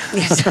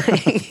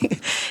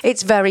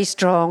 It's very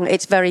strong.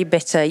 It's very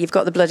bitter. You've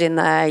got the blood in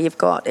there.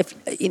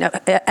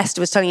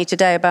 Esther was telling you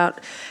today about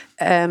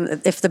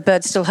if the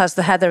bird still has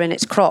the heather in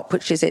its crop,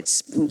 which is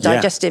its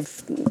digestive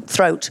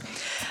throat,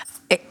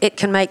 it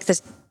can make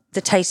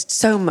the taste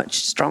so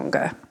much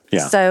stronger.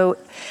 Yeah. So,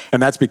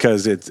 and that's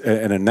because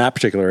and in that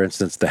particular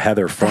instance, the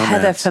heather ferments. The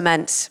heather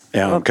ferments.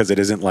 Yeah, because it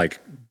isn't like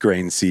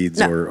grain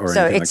seeds or anything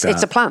like that. So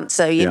it's a plant.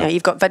 So,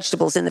 you've got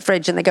vegetables in the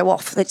fridge and they go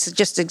off. It's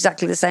just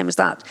exactly the same as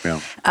that.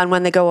 Yeah. And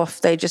when they go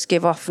off, they just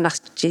give off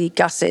nasty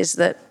gases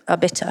that are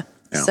bitter.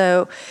 Yeah.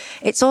 So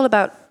it's all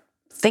about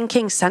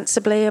thinking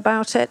sensibly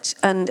about it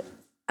and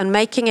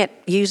making it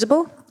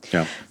usable.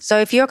 Yeah. So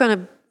if you're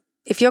going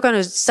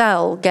to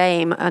sell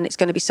game and it's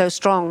going to be so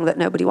strong that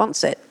nobody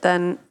wants it,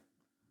 then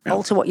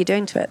alter what you're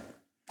doing to it.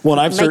 Well,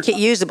 and make it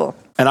usable.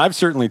 And I've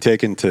certainly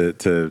taken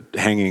to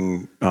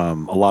hanging a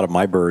lot of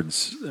my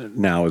birds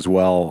now as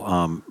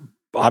well.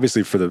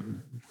 Obviously,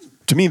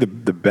 to me, the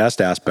best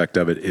aspect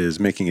of it is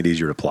making it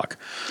easier to pluck.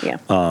 Yeah.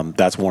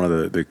 That's one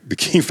of the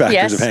key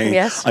factors of hanging.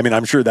 Yes. I mean,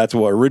 I'm sure that's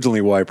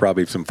originally why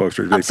probably some folks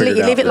were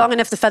absolutely. Leave it long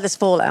enough, the feathers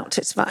fall out.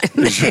 It's fine.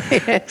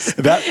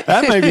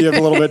 that may be a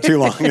little bit too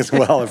long as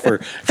well. If we're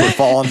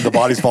falling, the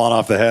body's falling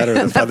off the head, or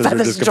the feathers are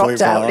just completely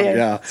falling out.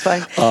 Yeah, it's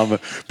fine.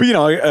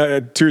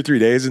 But 2 or 3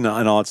 days and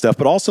all that stuff,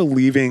 but also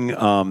leaving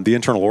the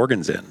internal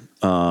organs in.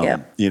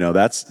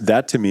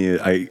 That to me,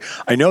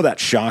 I know that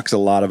shocks a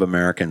lot of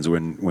Americans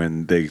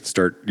when they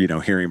start,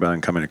 hearing about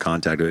and coming into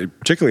contact,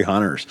 particularly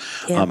hunters,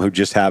 who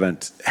just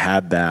haven't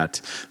had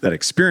that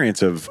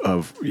experience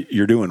of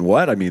you're doing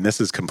what? I mean,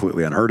 this is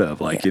completely unheard of.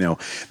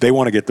 They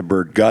want to get the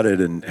bird gutted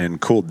and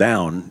cooled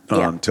down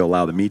to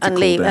allow the meat to cool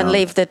down. And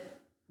leave the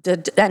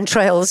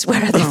entrails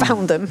where they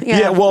found them.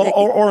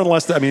 Or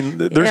unless,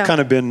 there's kind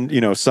of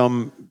been,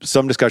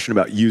 some discussion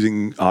about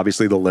using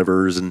obviously the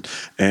livers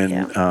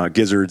and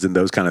gizzards and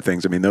those kind of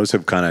things. I mean, those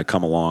have kind of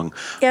come along,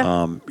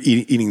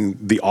 eating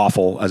the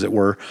offal, as it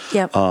were.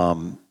 Yeah.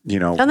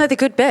 And they're the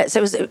good bits.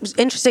 It was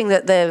interesting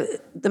that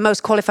the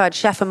most qualified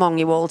chef among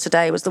you all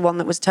today was the one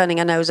that was turning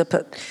her nose up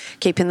at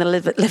keeping the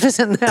livers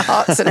and the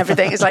hearts and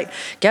everything. It's like,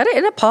 get it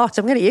in a pot.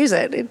 I'm going to use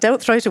it.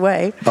 Don't throw it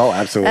away. Oh,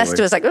 absolutely.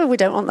 Esther was like, we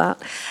don't want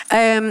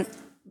that.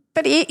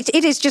 But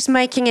it is just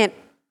making it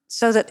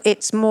so that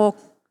it's more,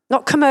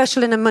 not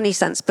commercial in a money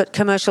sense, but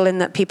commercial in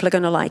that people are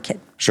going to like it.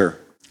 Sure.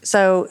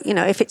 So,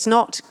 if it's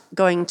not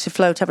going to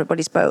float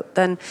everybody's boat,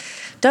 then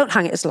don't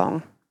hang it as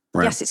long.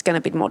 Right. Yes, it's going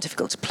to be more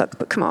difficult to pluck,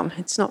 but come on,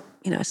 it's not,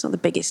 it's not the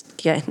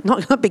biggest,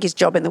 not the biggest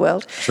job in the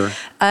world. Sure.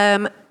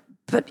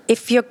 But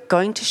if you're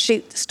going to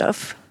shoot the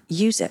stuff,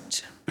 use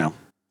it. Yeah.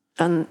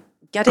 And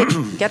get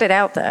it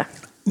out there.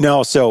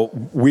 No, so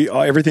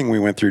everything we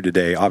went through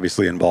today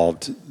obviously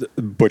involved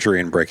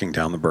butchery and breaking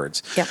down the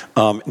birds. Yeah.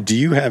 Do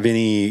you have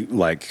any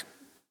like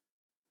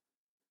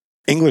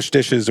English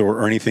dishes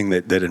or anything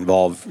that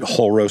involve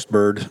whole roast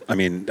bird? I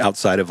mean,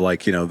 outside of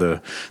like,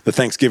 the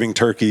Thanksgiving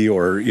turkey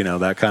or,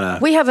 that kind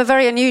of... We have a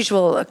very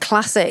unusual,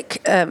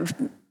 classic,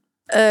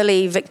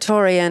 early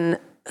Victorian,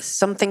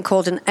 something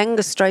called an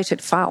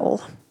angustrated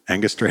fowl.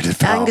 Angustrated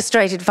fowl.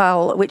 Angustrated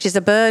fowl, which is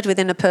a bird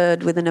within a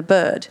bird within a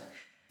bird.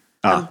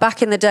 And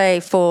back in the day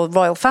for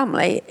royal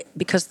family,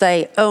 because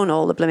they own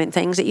all the blooming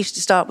things, it used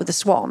to start with a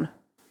swan.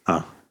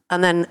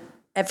 And then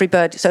every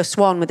bird, so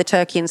swan with the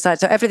turkey inside.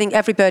 So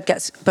every bird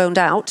gets boned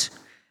out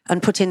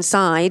and put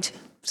inside.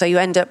 So you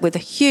end up with a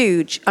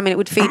huge, it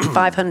would feed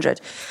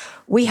 500.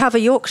 We have a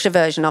Yorkshire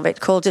version of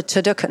it called a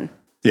turducken.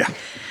 Yeah.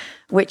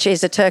 Which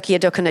is a turkey, a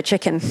duck, and a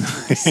chicken.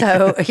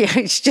 So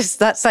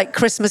that's like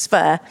Christmas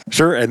fare.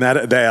 Sure, and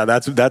that's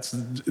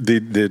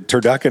the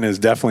turducken has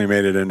definitely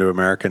made it into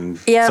American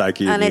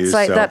psyche. And it's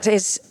like that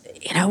is,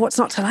 what's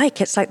not to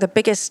like? It's like the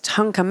biggest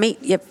hunk of meat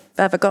you've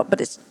ever got, but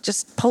it's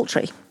just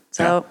poultry.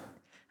 So,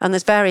 and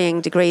there's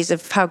varying degrees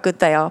of how good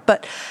they are,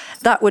 but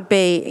that would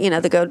be,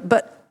 the good.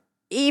 But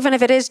even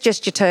if it is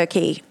just your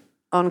turkey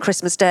on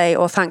Christmas Day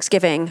or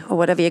Thanksgiving or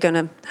whatever you're going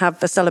to have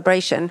for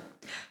celebration,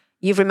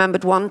 you've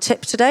remembered one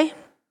tip today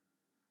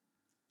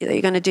that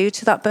you're going to do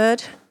to that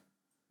bird.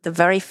 The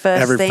very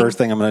first thing. First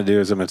thing I'm going to do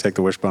is I'm going to take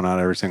the wishbone out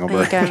of every single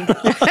bird. There you go.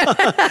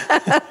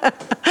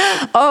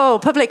 Oh,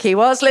 public, he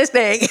was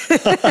listening.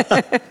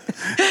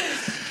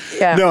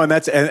 Yeah. No, and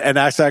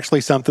that's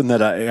actually something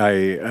that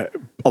I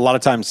a lot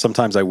of times,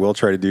 sometimes I will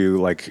try to do,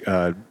 like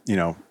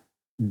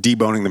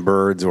deboning the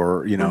birds,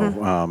 or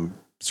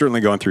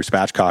certainly going through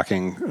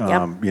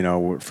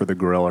spatchcocking, for the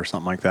grill or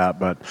something like that.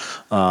 But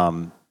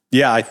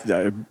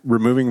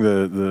removing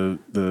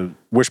the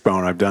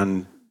wishbone I've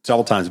done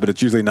several times, but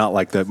it's usually not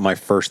like my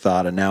first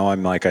thought. And now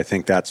I'm like, I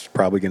think that's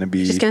probably going to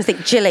be. Just going to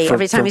think Jilly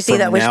every time you see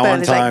that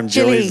wishbone. It's like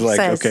Jilly's like,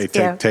 says,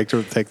 okay,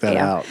 take that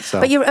out. So.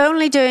 But you're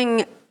only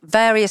doing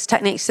various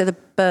techniques to the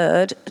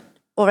bird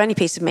or any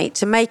piece of meat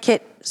to make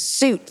it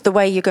suit the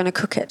way you're going to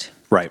cook it.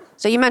 Right.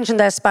 So you mentioned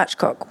their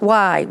spatchcock.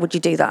 Why would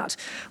you do that?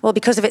 Well,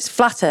 because if it's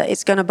flatter,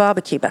 it's going to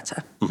barbecue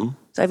better. Mm-hmm.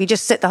 So if you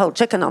just sit the whole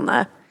chicken on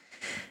there,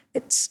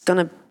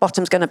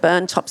 bottom's going to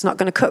burn, top's not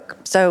going to cook.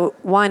 So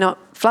why not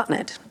flatten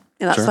it?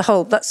 That's the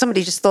whole.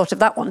 Somebody just thought of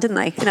that one, didn't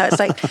they? It's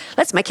like,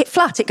 let's make it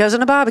flat. It goes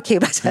on a barbecue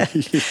better.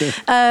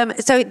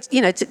 So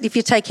if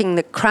you're taking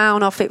the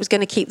crown off, it was going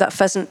to keep that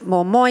pheasant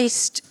more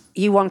moist.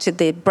 You wanted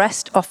the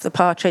breast off the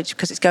partridge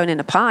because it's going in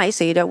a pie,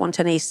 so you don't want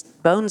any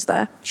bones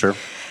there. Sure.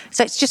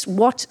 So it's just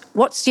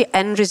what's your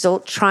end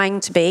result trying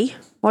to be?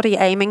 What are you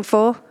aiming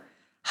for?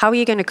 How are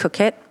you going to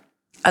cook it?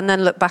 And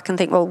then look back and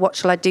think, well, what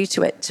shall I do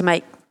to it to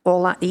make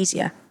all that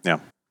easier? Yeah.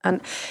 And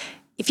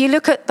if you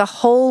look at the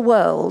whole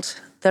world,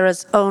 there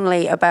is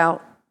only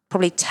about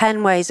probably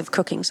 10 ways of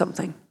cooking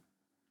something.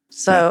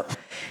 So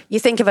you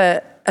think of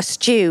a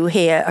stew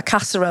here, a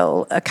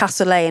casserole, a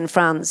cassoulet in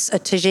France, a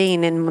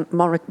tagine in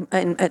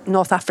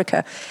North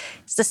Africa.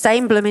 It's the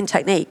same blooming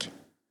technique.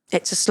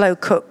 It's a slow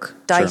cook,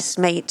 diced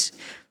meat,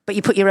 but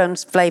you put your own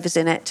flavours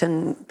in it.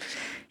 And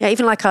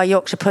even like our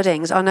Yorkshire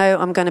puddings, I know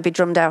I'm going to be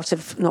drummed out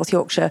of North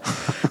Yorkshire.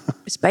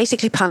 It's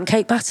basically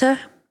pancake batter,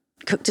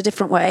 cooked a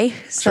different way.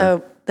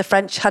 So the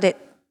French had it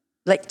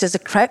licked as a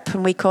crepe,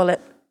 and we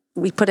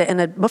put it in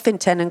a muffin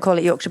tin and call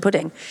it Yorkshire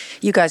pudding.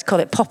 You guys call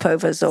it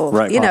popovers, or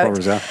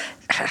popovers,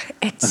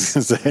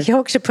 it's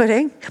Yorkshire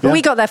pudding. But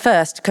we got there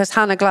first because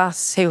Hannah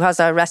Glass, who has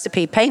our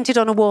recipe painted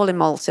on a wall in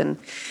Malton,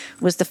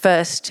 was the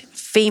first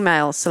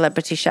female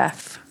celebrity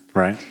chef.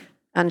 Right.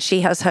 And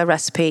she has her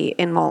recipe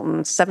in Malton,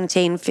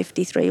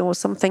 1753 or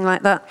something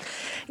like that.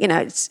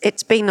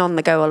 It's been on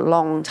the go a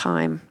long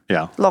time.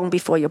 Yeah. Long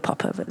before your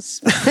popovers.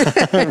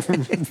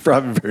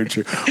 Probably very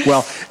true.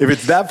 Well, if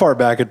it's that far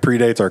back, it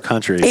predates our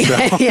country.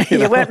 So,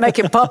 you weren't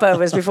making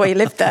popovers before you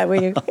lived there, were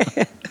you?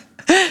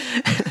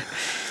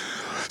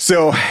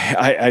 So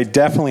I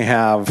definitely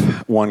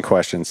have one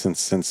question,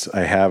 since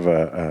I have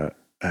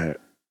an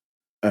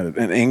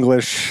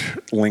English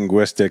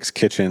linguistics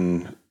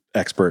kitchen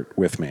expert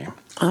with me.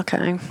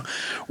 Okay.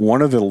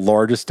 One of the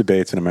largest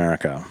debates in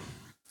America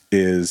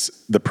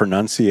is the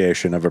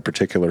pronunciation of a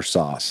particular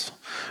sauce,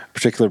 a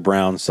particular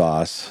brown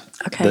sauce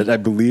that I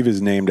believe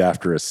is named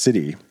after a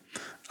city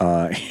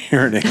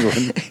here in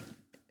England.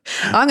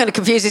 I'm going to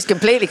confuse this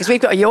completely because we've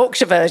got a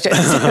Yorkshire version,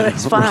 so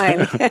it's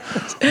fine.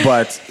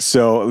 But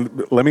so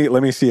let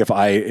me see if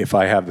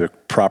I have the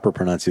proper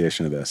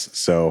pronunciation of this.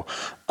 So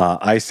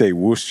I say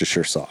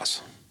Worcestershire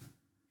sauce.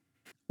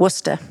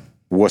 Worcester.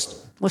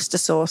 Worcester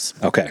sauce.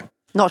 Okay.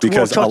 Not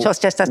Worcester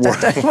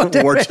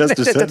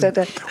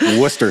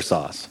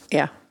sauce.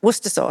 Yeah,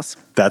 Worcester sauce.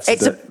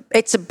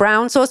 It's a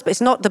brown sauce, but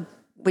it's not the.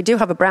 We do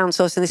have a brown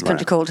sauce in this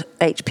country called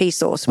HP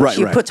sauce, which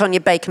you put on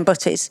your bacon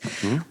butties.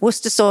 Mm-hmm.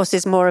 Worcester sauce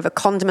is more of a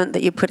condiment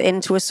that you put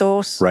into a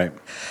sauce. Right.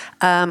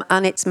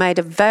 And it's made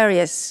of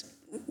various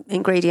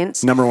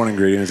ingredients. Number one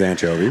ingredient is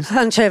anchovies.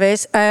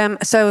 Anchovies.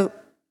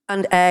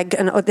 And egg,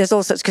 and there's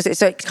all sorts,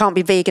 because it can't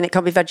be vegan, it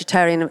can't be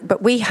vegetarian.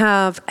 But we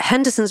have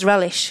Henderson's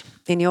Relish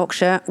in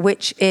Yorkshire,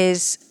 which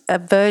is a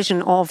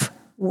version of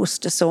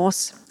Worcester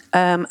sauce,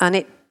 and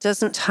it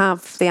doesn't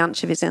have the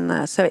anchovies in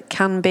there, so it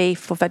can be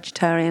for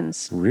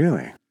vegetarians.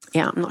 Really?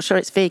 Yeah, I'm not sure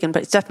it's vegan,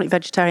 but it's definitely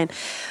vegetarian.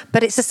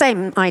 But it's the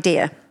same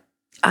idea,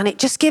 and it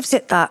just gives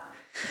it that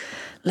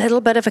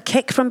little bit of a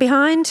kick from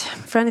behind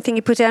for anything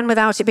you put in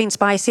without it being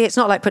spicy. It's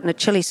not like putting a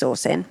chili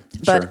sauce in,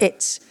 but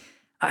it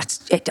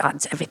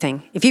adds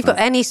everything. If you've got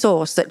any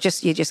sauce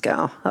that you just go,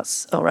 oh,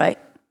 that's all right,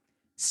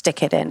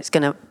 stick it in. It's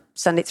going to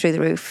send it through the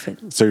roof.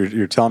 So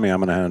you're telling me I'm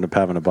going to end up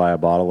having to buy a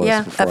bottle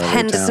of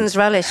Henderson's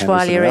Relish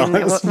while you're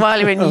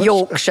in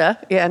Yorkshire.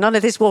 Yeah, none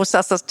of this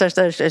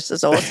Worcestershire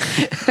sauce.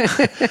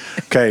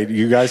 Okay,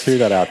 you guys hear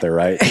that out there,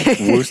 right?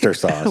 Worcester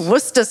sauce.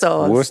 Worcester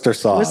sauce. Worcester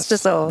sauce. Worcester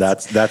sauce.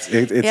 That's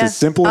it. It's as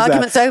simple as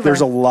Argument's that. over.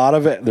 There's a lot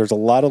of it. There's a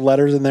lot of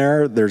letters in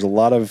there. There's a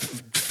lot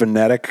of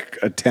phonetic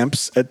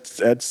attempts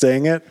at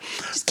saying it.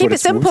 Just keep it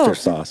simple.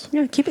 Worcester sauce.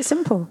 Yeah, keep it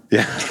simple.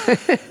 Yeah.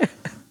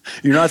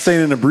 You're not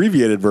saying an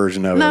abbreviated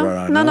version of it,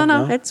 right?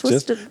 No. It's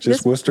Worcester.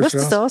 Just Worcester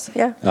sauce.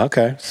 Yeah.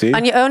 Okay. See.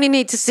 And you only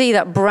need to see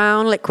that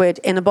brown liquid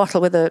in a bottle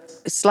with a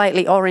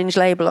slightly orange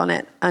label on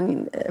it,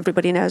 and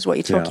everybody knows what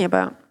you're talking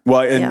about.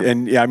 Well,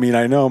 and I mean,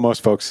 I know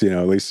most folks,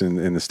 at least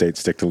in the States,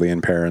 stick to Lee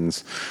and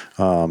Perrins.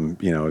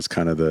 It's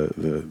kind of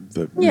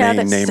the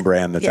main name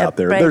brand that's out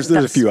there. There's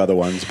a few other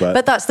ones,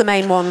 but that's the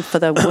main one for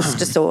the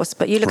Worcester sauce.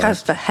 But you look out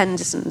for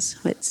Henderson's.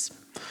 It's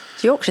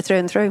Yorkshire through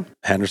and through.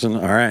 Henderson,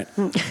 all right.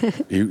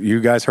 you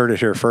guys heard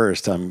it here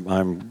first.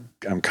 I'm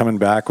coming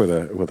back with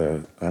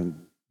a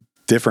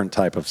different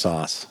type of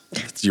sauce.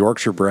 It's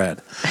Yorkshire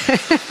bread.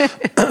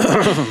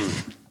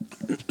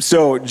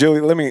 So,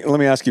 Julie, let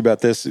me ask you about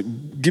this.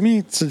 Give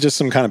me just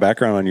some kind of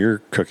background on your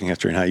cooking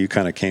history and how you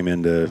kind of came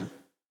into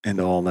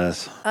all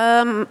this.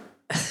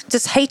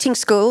 Just hating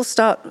school.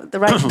 Start the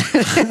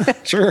right.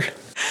 Sure.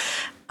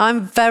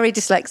 I'm very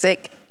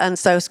dyslexic, and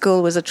so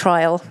school was a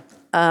trial.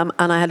 And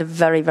I had a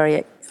very,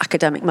 very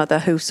academic mother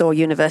who saw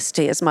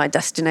university as my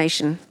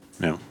destination.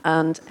 Yeah.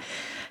 And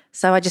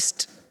so I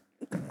just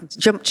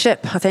jumped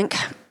ship, I think.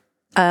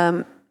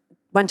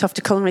 Went off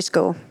to culinary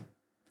school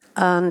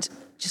and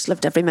just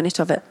loved every minute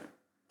of it.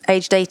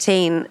 Aged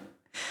 18,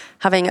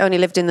 having only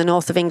lived in the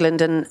north of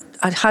England, and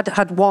I'd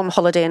had one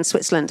holiday in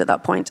Switzerland at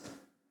that point.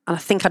 And I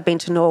think I'd been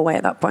to Norway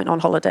at that point on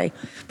holiday,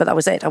 but that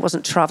was it. I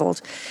wasn't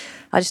travelled.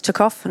 I just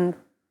took off and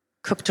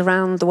cooked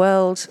around the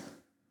world,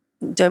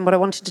 doing what I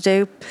wanted to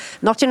do.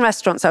 Not in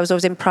restaurants. I was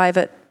always in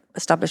private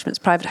establishments,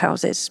 private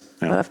houses.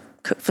 Yeah. But I've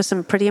cooked for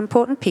some pretty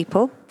important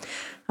people.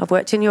 I've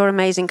worked in your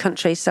amazing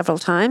country several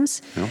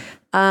times.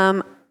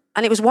 Yeah.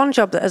 And it was one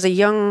job that as a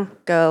young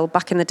girl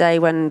back in the day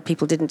when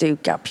people didn't do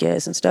gap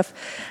years and stuff,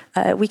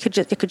 you could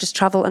just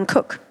travel and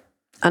cook.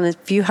 And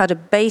if you had a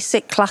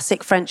basic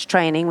classic French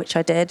training, which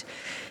I did,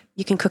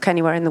 you can cook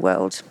anywhere in the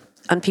world.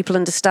 And people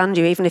understand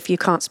you, even if you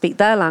can't speak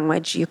their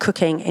language, you're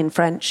cooking in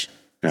French.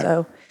 Yeah.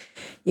 So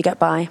you get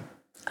by.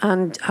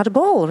 And had a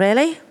ball,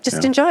 really.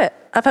 Just enjoy it.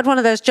 I've had one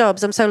of those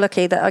jobs. I'm so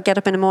lucky that I get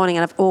up in the morning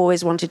and I've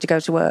always wanted to go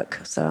to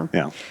work. So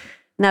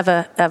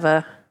never,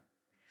 ever.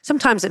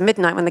 Sometimes at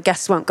midnight when the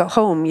guests won't go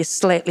home, you're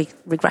slightly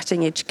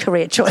regretting your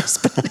career choice.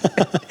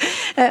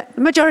 But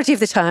majority of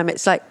the time,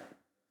 it's like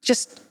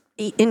just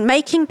in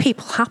making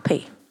people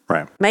happy.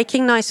 Right.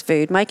 Making nice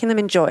food, making them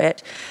enjoy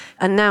it,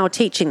 and now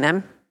teaching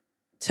them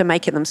to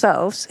make it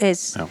themselves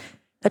is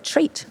a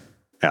treat.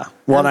 Yeah.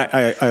 Well,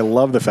 and I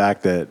love the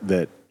fact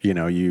that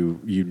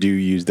you do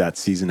use that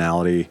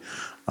seasonality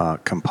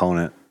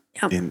component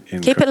in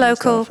keep it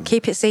local,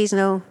 keep it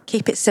seasonal,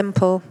 keep it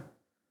simple,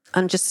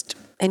 and just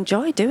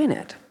enjoy doing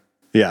it.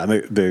 Yeah,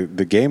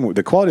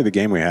 the quality of the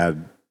game we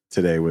had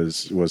today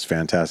was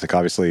fantastic.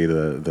 Obviously,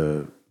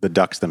 the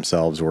ducks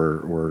themselves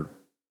were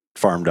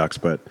farm ducks,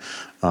 but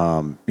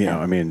I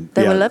mean,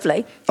 they were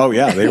lovely. Oh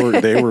yeah, they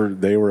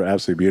were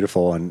absolutely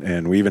beautiful,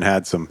 and we even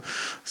had some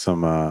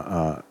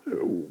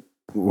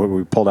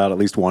we pulled out at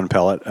least one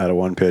pellet out of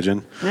one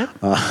pigeon. Yep.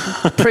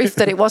 Proof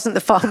that it wasn't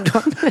the farmed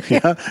one.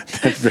 Yeah,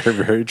 that's very,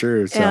 very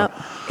true. So,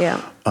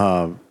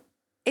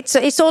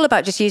 it's all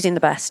about just using the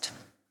best.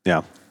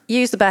 Yeah.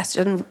 Use the best,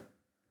 and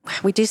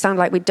we do sound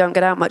like we don't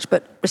get out much,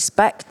 but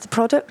respect the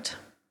product.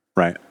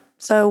 Right.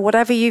 So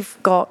whatever you've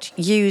got,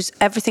 use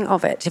everything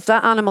of it. If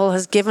that animal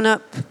has given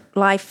up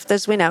life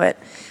as we know it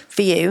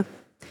for you,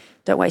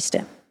 don't waste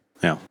it.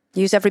 Yeah.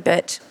 Use every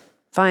bit.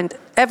 Find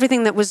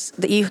everything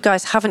that you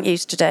guys haven't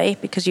used today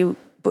because you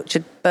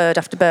butchered bird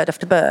after bird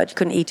after bird. You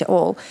couldn't eat it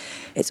all.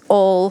 It's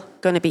all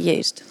going to be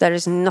used. There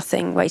is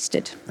nothing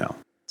wasted. No.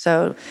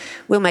 So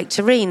we'll make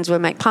terrines, we'll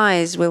make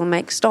pies, we'll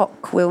make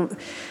stock.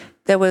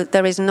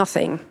 There is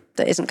nothing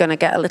that isn't going to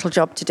get a little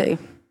job to do.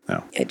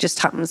 No. It just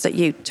happens that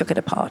you took it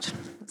apart.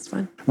 That's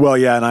fine. Well,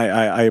 yeah, and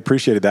I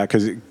appreciated that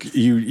because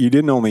you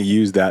didn't only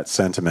use that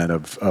sentiment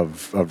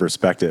of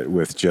respect it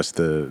with just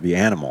the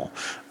animal.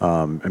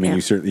 I mean,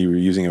 you certainly were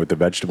using it with the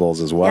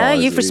vegetables as well. Yeah,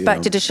 you've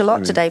respected a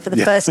shallot today for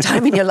the first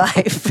time in your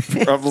life.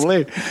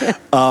 Probably.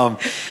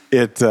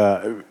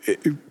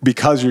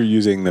 Because you're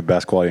using the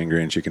best quality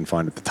ingredients you can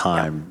find at the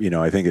time,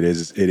 I think it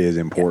is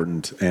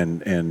important,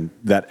 and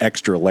that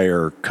extra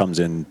layer comes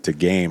into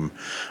game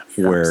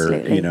where,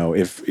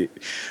 Absolutely.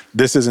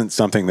 This isn't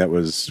something that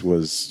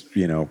was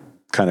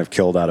kind of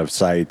killed out of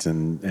sight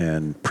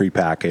and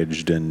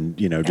prepackaged and,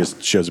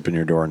 just shows up in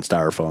your door in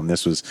styrofoam.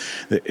 This was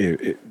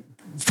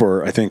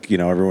for, I think,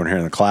 everyone here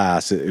in the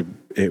class,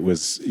 it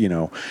was,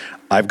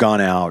 I've gone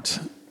out,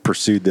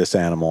 pursued this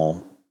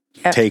animal,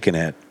 taken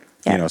it,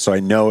 so I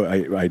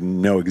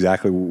know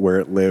exactly where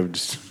it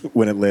lived,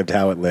 when it lived,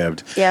 how it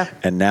lived. Yeah.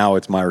 And now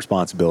it's my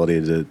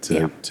responsibility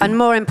to and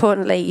more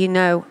importantly,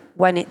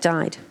 when it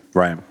died.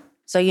 Right.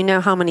 So you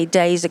know how many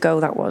days ago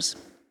that was.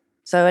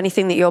 So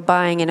anything that you're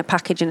buying in a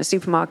package in a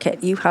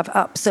supermarket, you have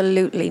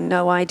absolutely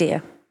no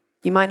idea.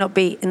 You might not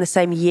be in the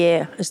same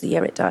year as the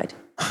year it died.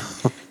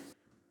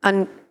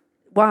 And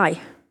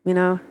why,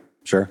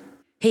 Sure.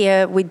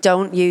 Here, we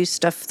don't use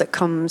stuff that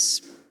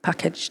comes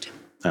packaged.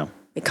 No.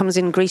 It comes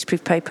in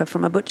greaseproof paper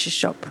from a butcher's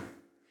shop.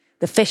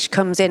 The fish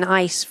comes in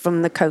ice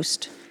from the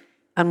coast,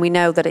 and we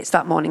know that it's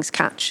that morning's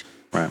catch.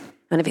 Right.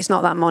 And if it's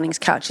not that morning's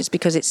catch, it's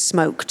because it's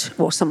smoked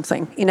or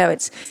something.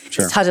 It's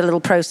Sure. had a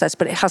little process,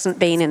 but it hasn't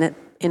been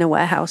in a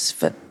warehouse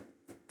for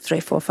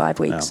 3, 4, 5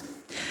 weeks. No.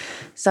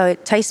 So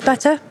it tastes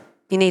better.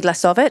 You need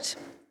less of it,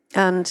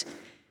 and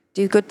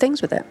do good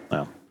things with it.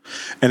 No.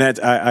 And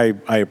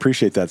I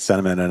appreciate that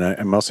sentiment,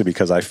 and mostly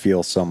because I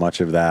feel so much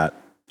of that,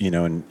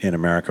 in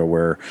America,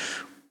 where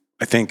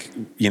I think,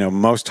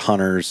 most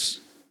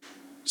hunters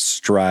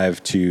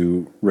strive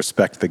to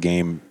respect the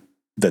game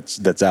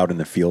that's out in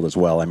the field as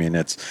well. I mean,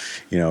 it's,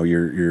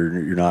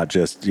 you're not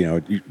just,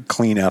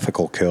 clean,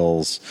 ethical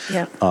kills.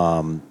 Yeah.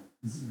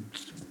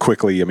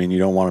 Quickly. I mean, you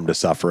don't want them to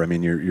suffer. I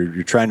mean,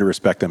 you're trying to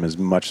respect them as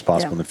much as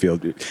possible in the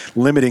field,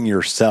 limiting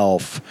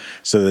yourself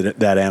so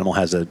that animal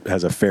has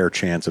a fair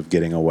chance of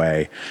getting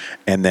away.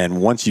 And then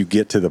once you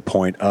get to the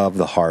point of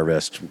the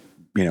harvest,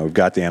 we've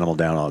got the animal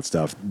down, all that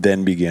stuff,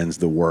 then begins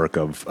the work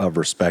of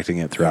respecting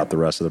it throughout the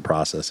rest of the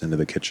process into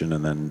the kitchen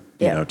and then,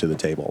 to the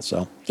table.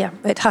 So, yeah,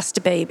 it has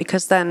to be,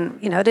 because then,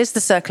 it is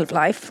the circle of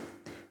life.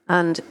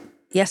 And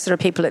yes, there are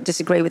people that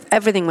disagree with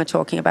everything we're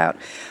talking about,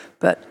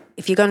 but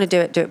if you're going to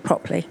do it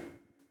properly.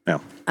 Yeah.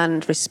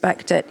 And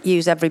respect it.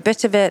 Use every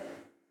bit of it.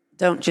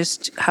 Don't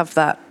just have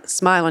that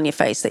smile on your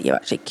face that you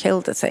actually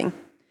killed the thing.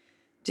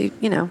 Do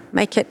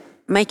make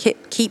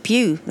it keep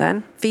you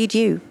then. Feed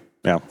you.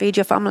 Yeah. Feed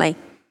your family.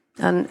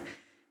 And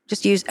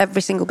just use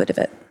every single bit of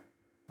it.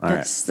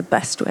 That's the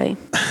best way.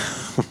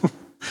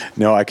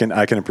 No, I can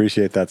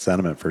appreciate that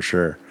sentiment for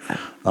sure.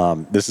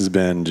 This has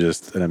been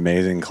just an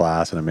amazing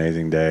class, an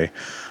amazing day.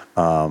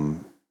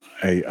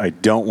 I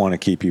don't want to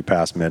keep you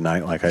past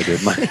midnight like I did.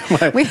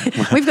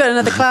 We've got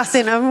another class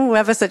in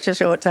ever such a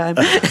short time.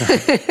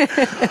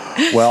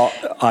 Well,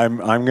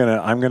 I'm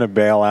gonna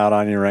bail out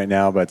on you right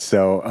now, but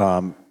so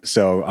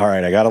all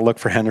right, I got to look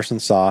for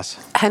Henderson's sauce.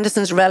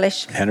 Henderson's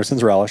relish.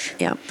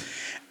 Yeah.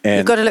 And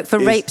you've got to look for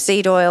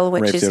rapeseed oil,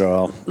 which is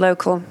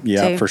local.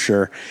 Yeah, too. for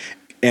sure.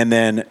 And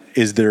then,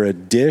 is there a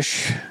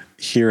dish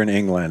here in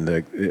England?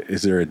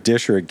 Is there a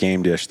dish or a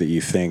game dish that you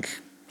think,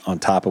 on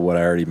top of what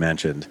I already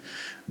mentioned,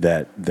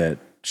 that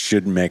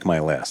should make my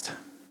list?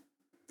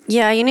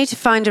 Yeah, you need to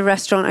find a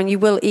restaurant, and you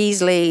will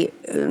easily,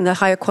 in the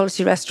higher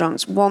quality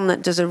restaurants, one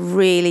that does a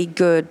really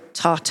good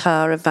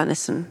tartare of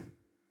venison.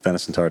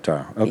 Venison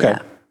tartare. Okay.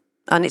 Yeah.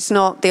 And it's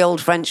not the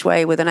old French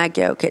way with an egg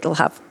yolk. It'll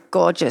have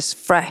gorgeous,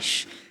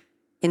 fresh,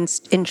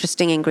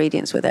 interesting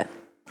ingredients with it.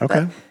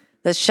 Okay. But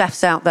there's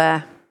chefs out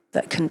there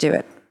that can do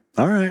it.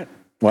 All right.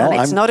 Well,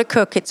 and it's not a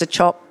cook, it's a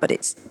chop, but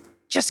it's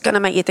just going to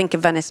make you think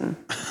of venison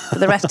for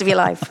the rest of your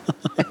life.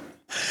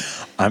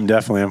 I'm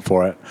definitely in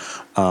for it.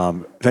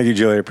 Thank you,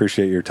 Julie. I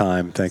appreciate your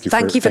time. Thank you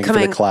for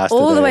coming the class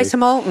all the way to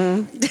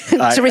Malton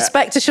to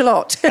respect a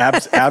shallot.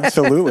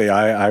 Absolutely.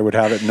 I would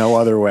have it no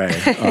other way.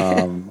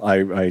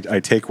 I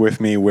take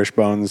with me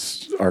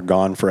wishbones are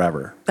gone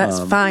forever. That's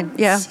fine.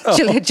 Yeah.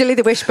 Julie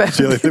the wishbone.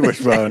 Julie the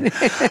wishbone.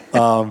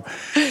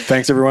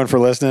 Thanks, everyone, for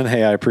listening.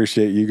 Hey, I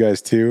appreciate you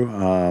guys,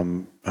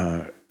 too.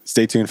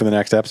 Stay tuned for the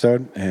next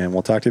episode, and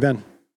we'll talk to you then.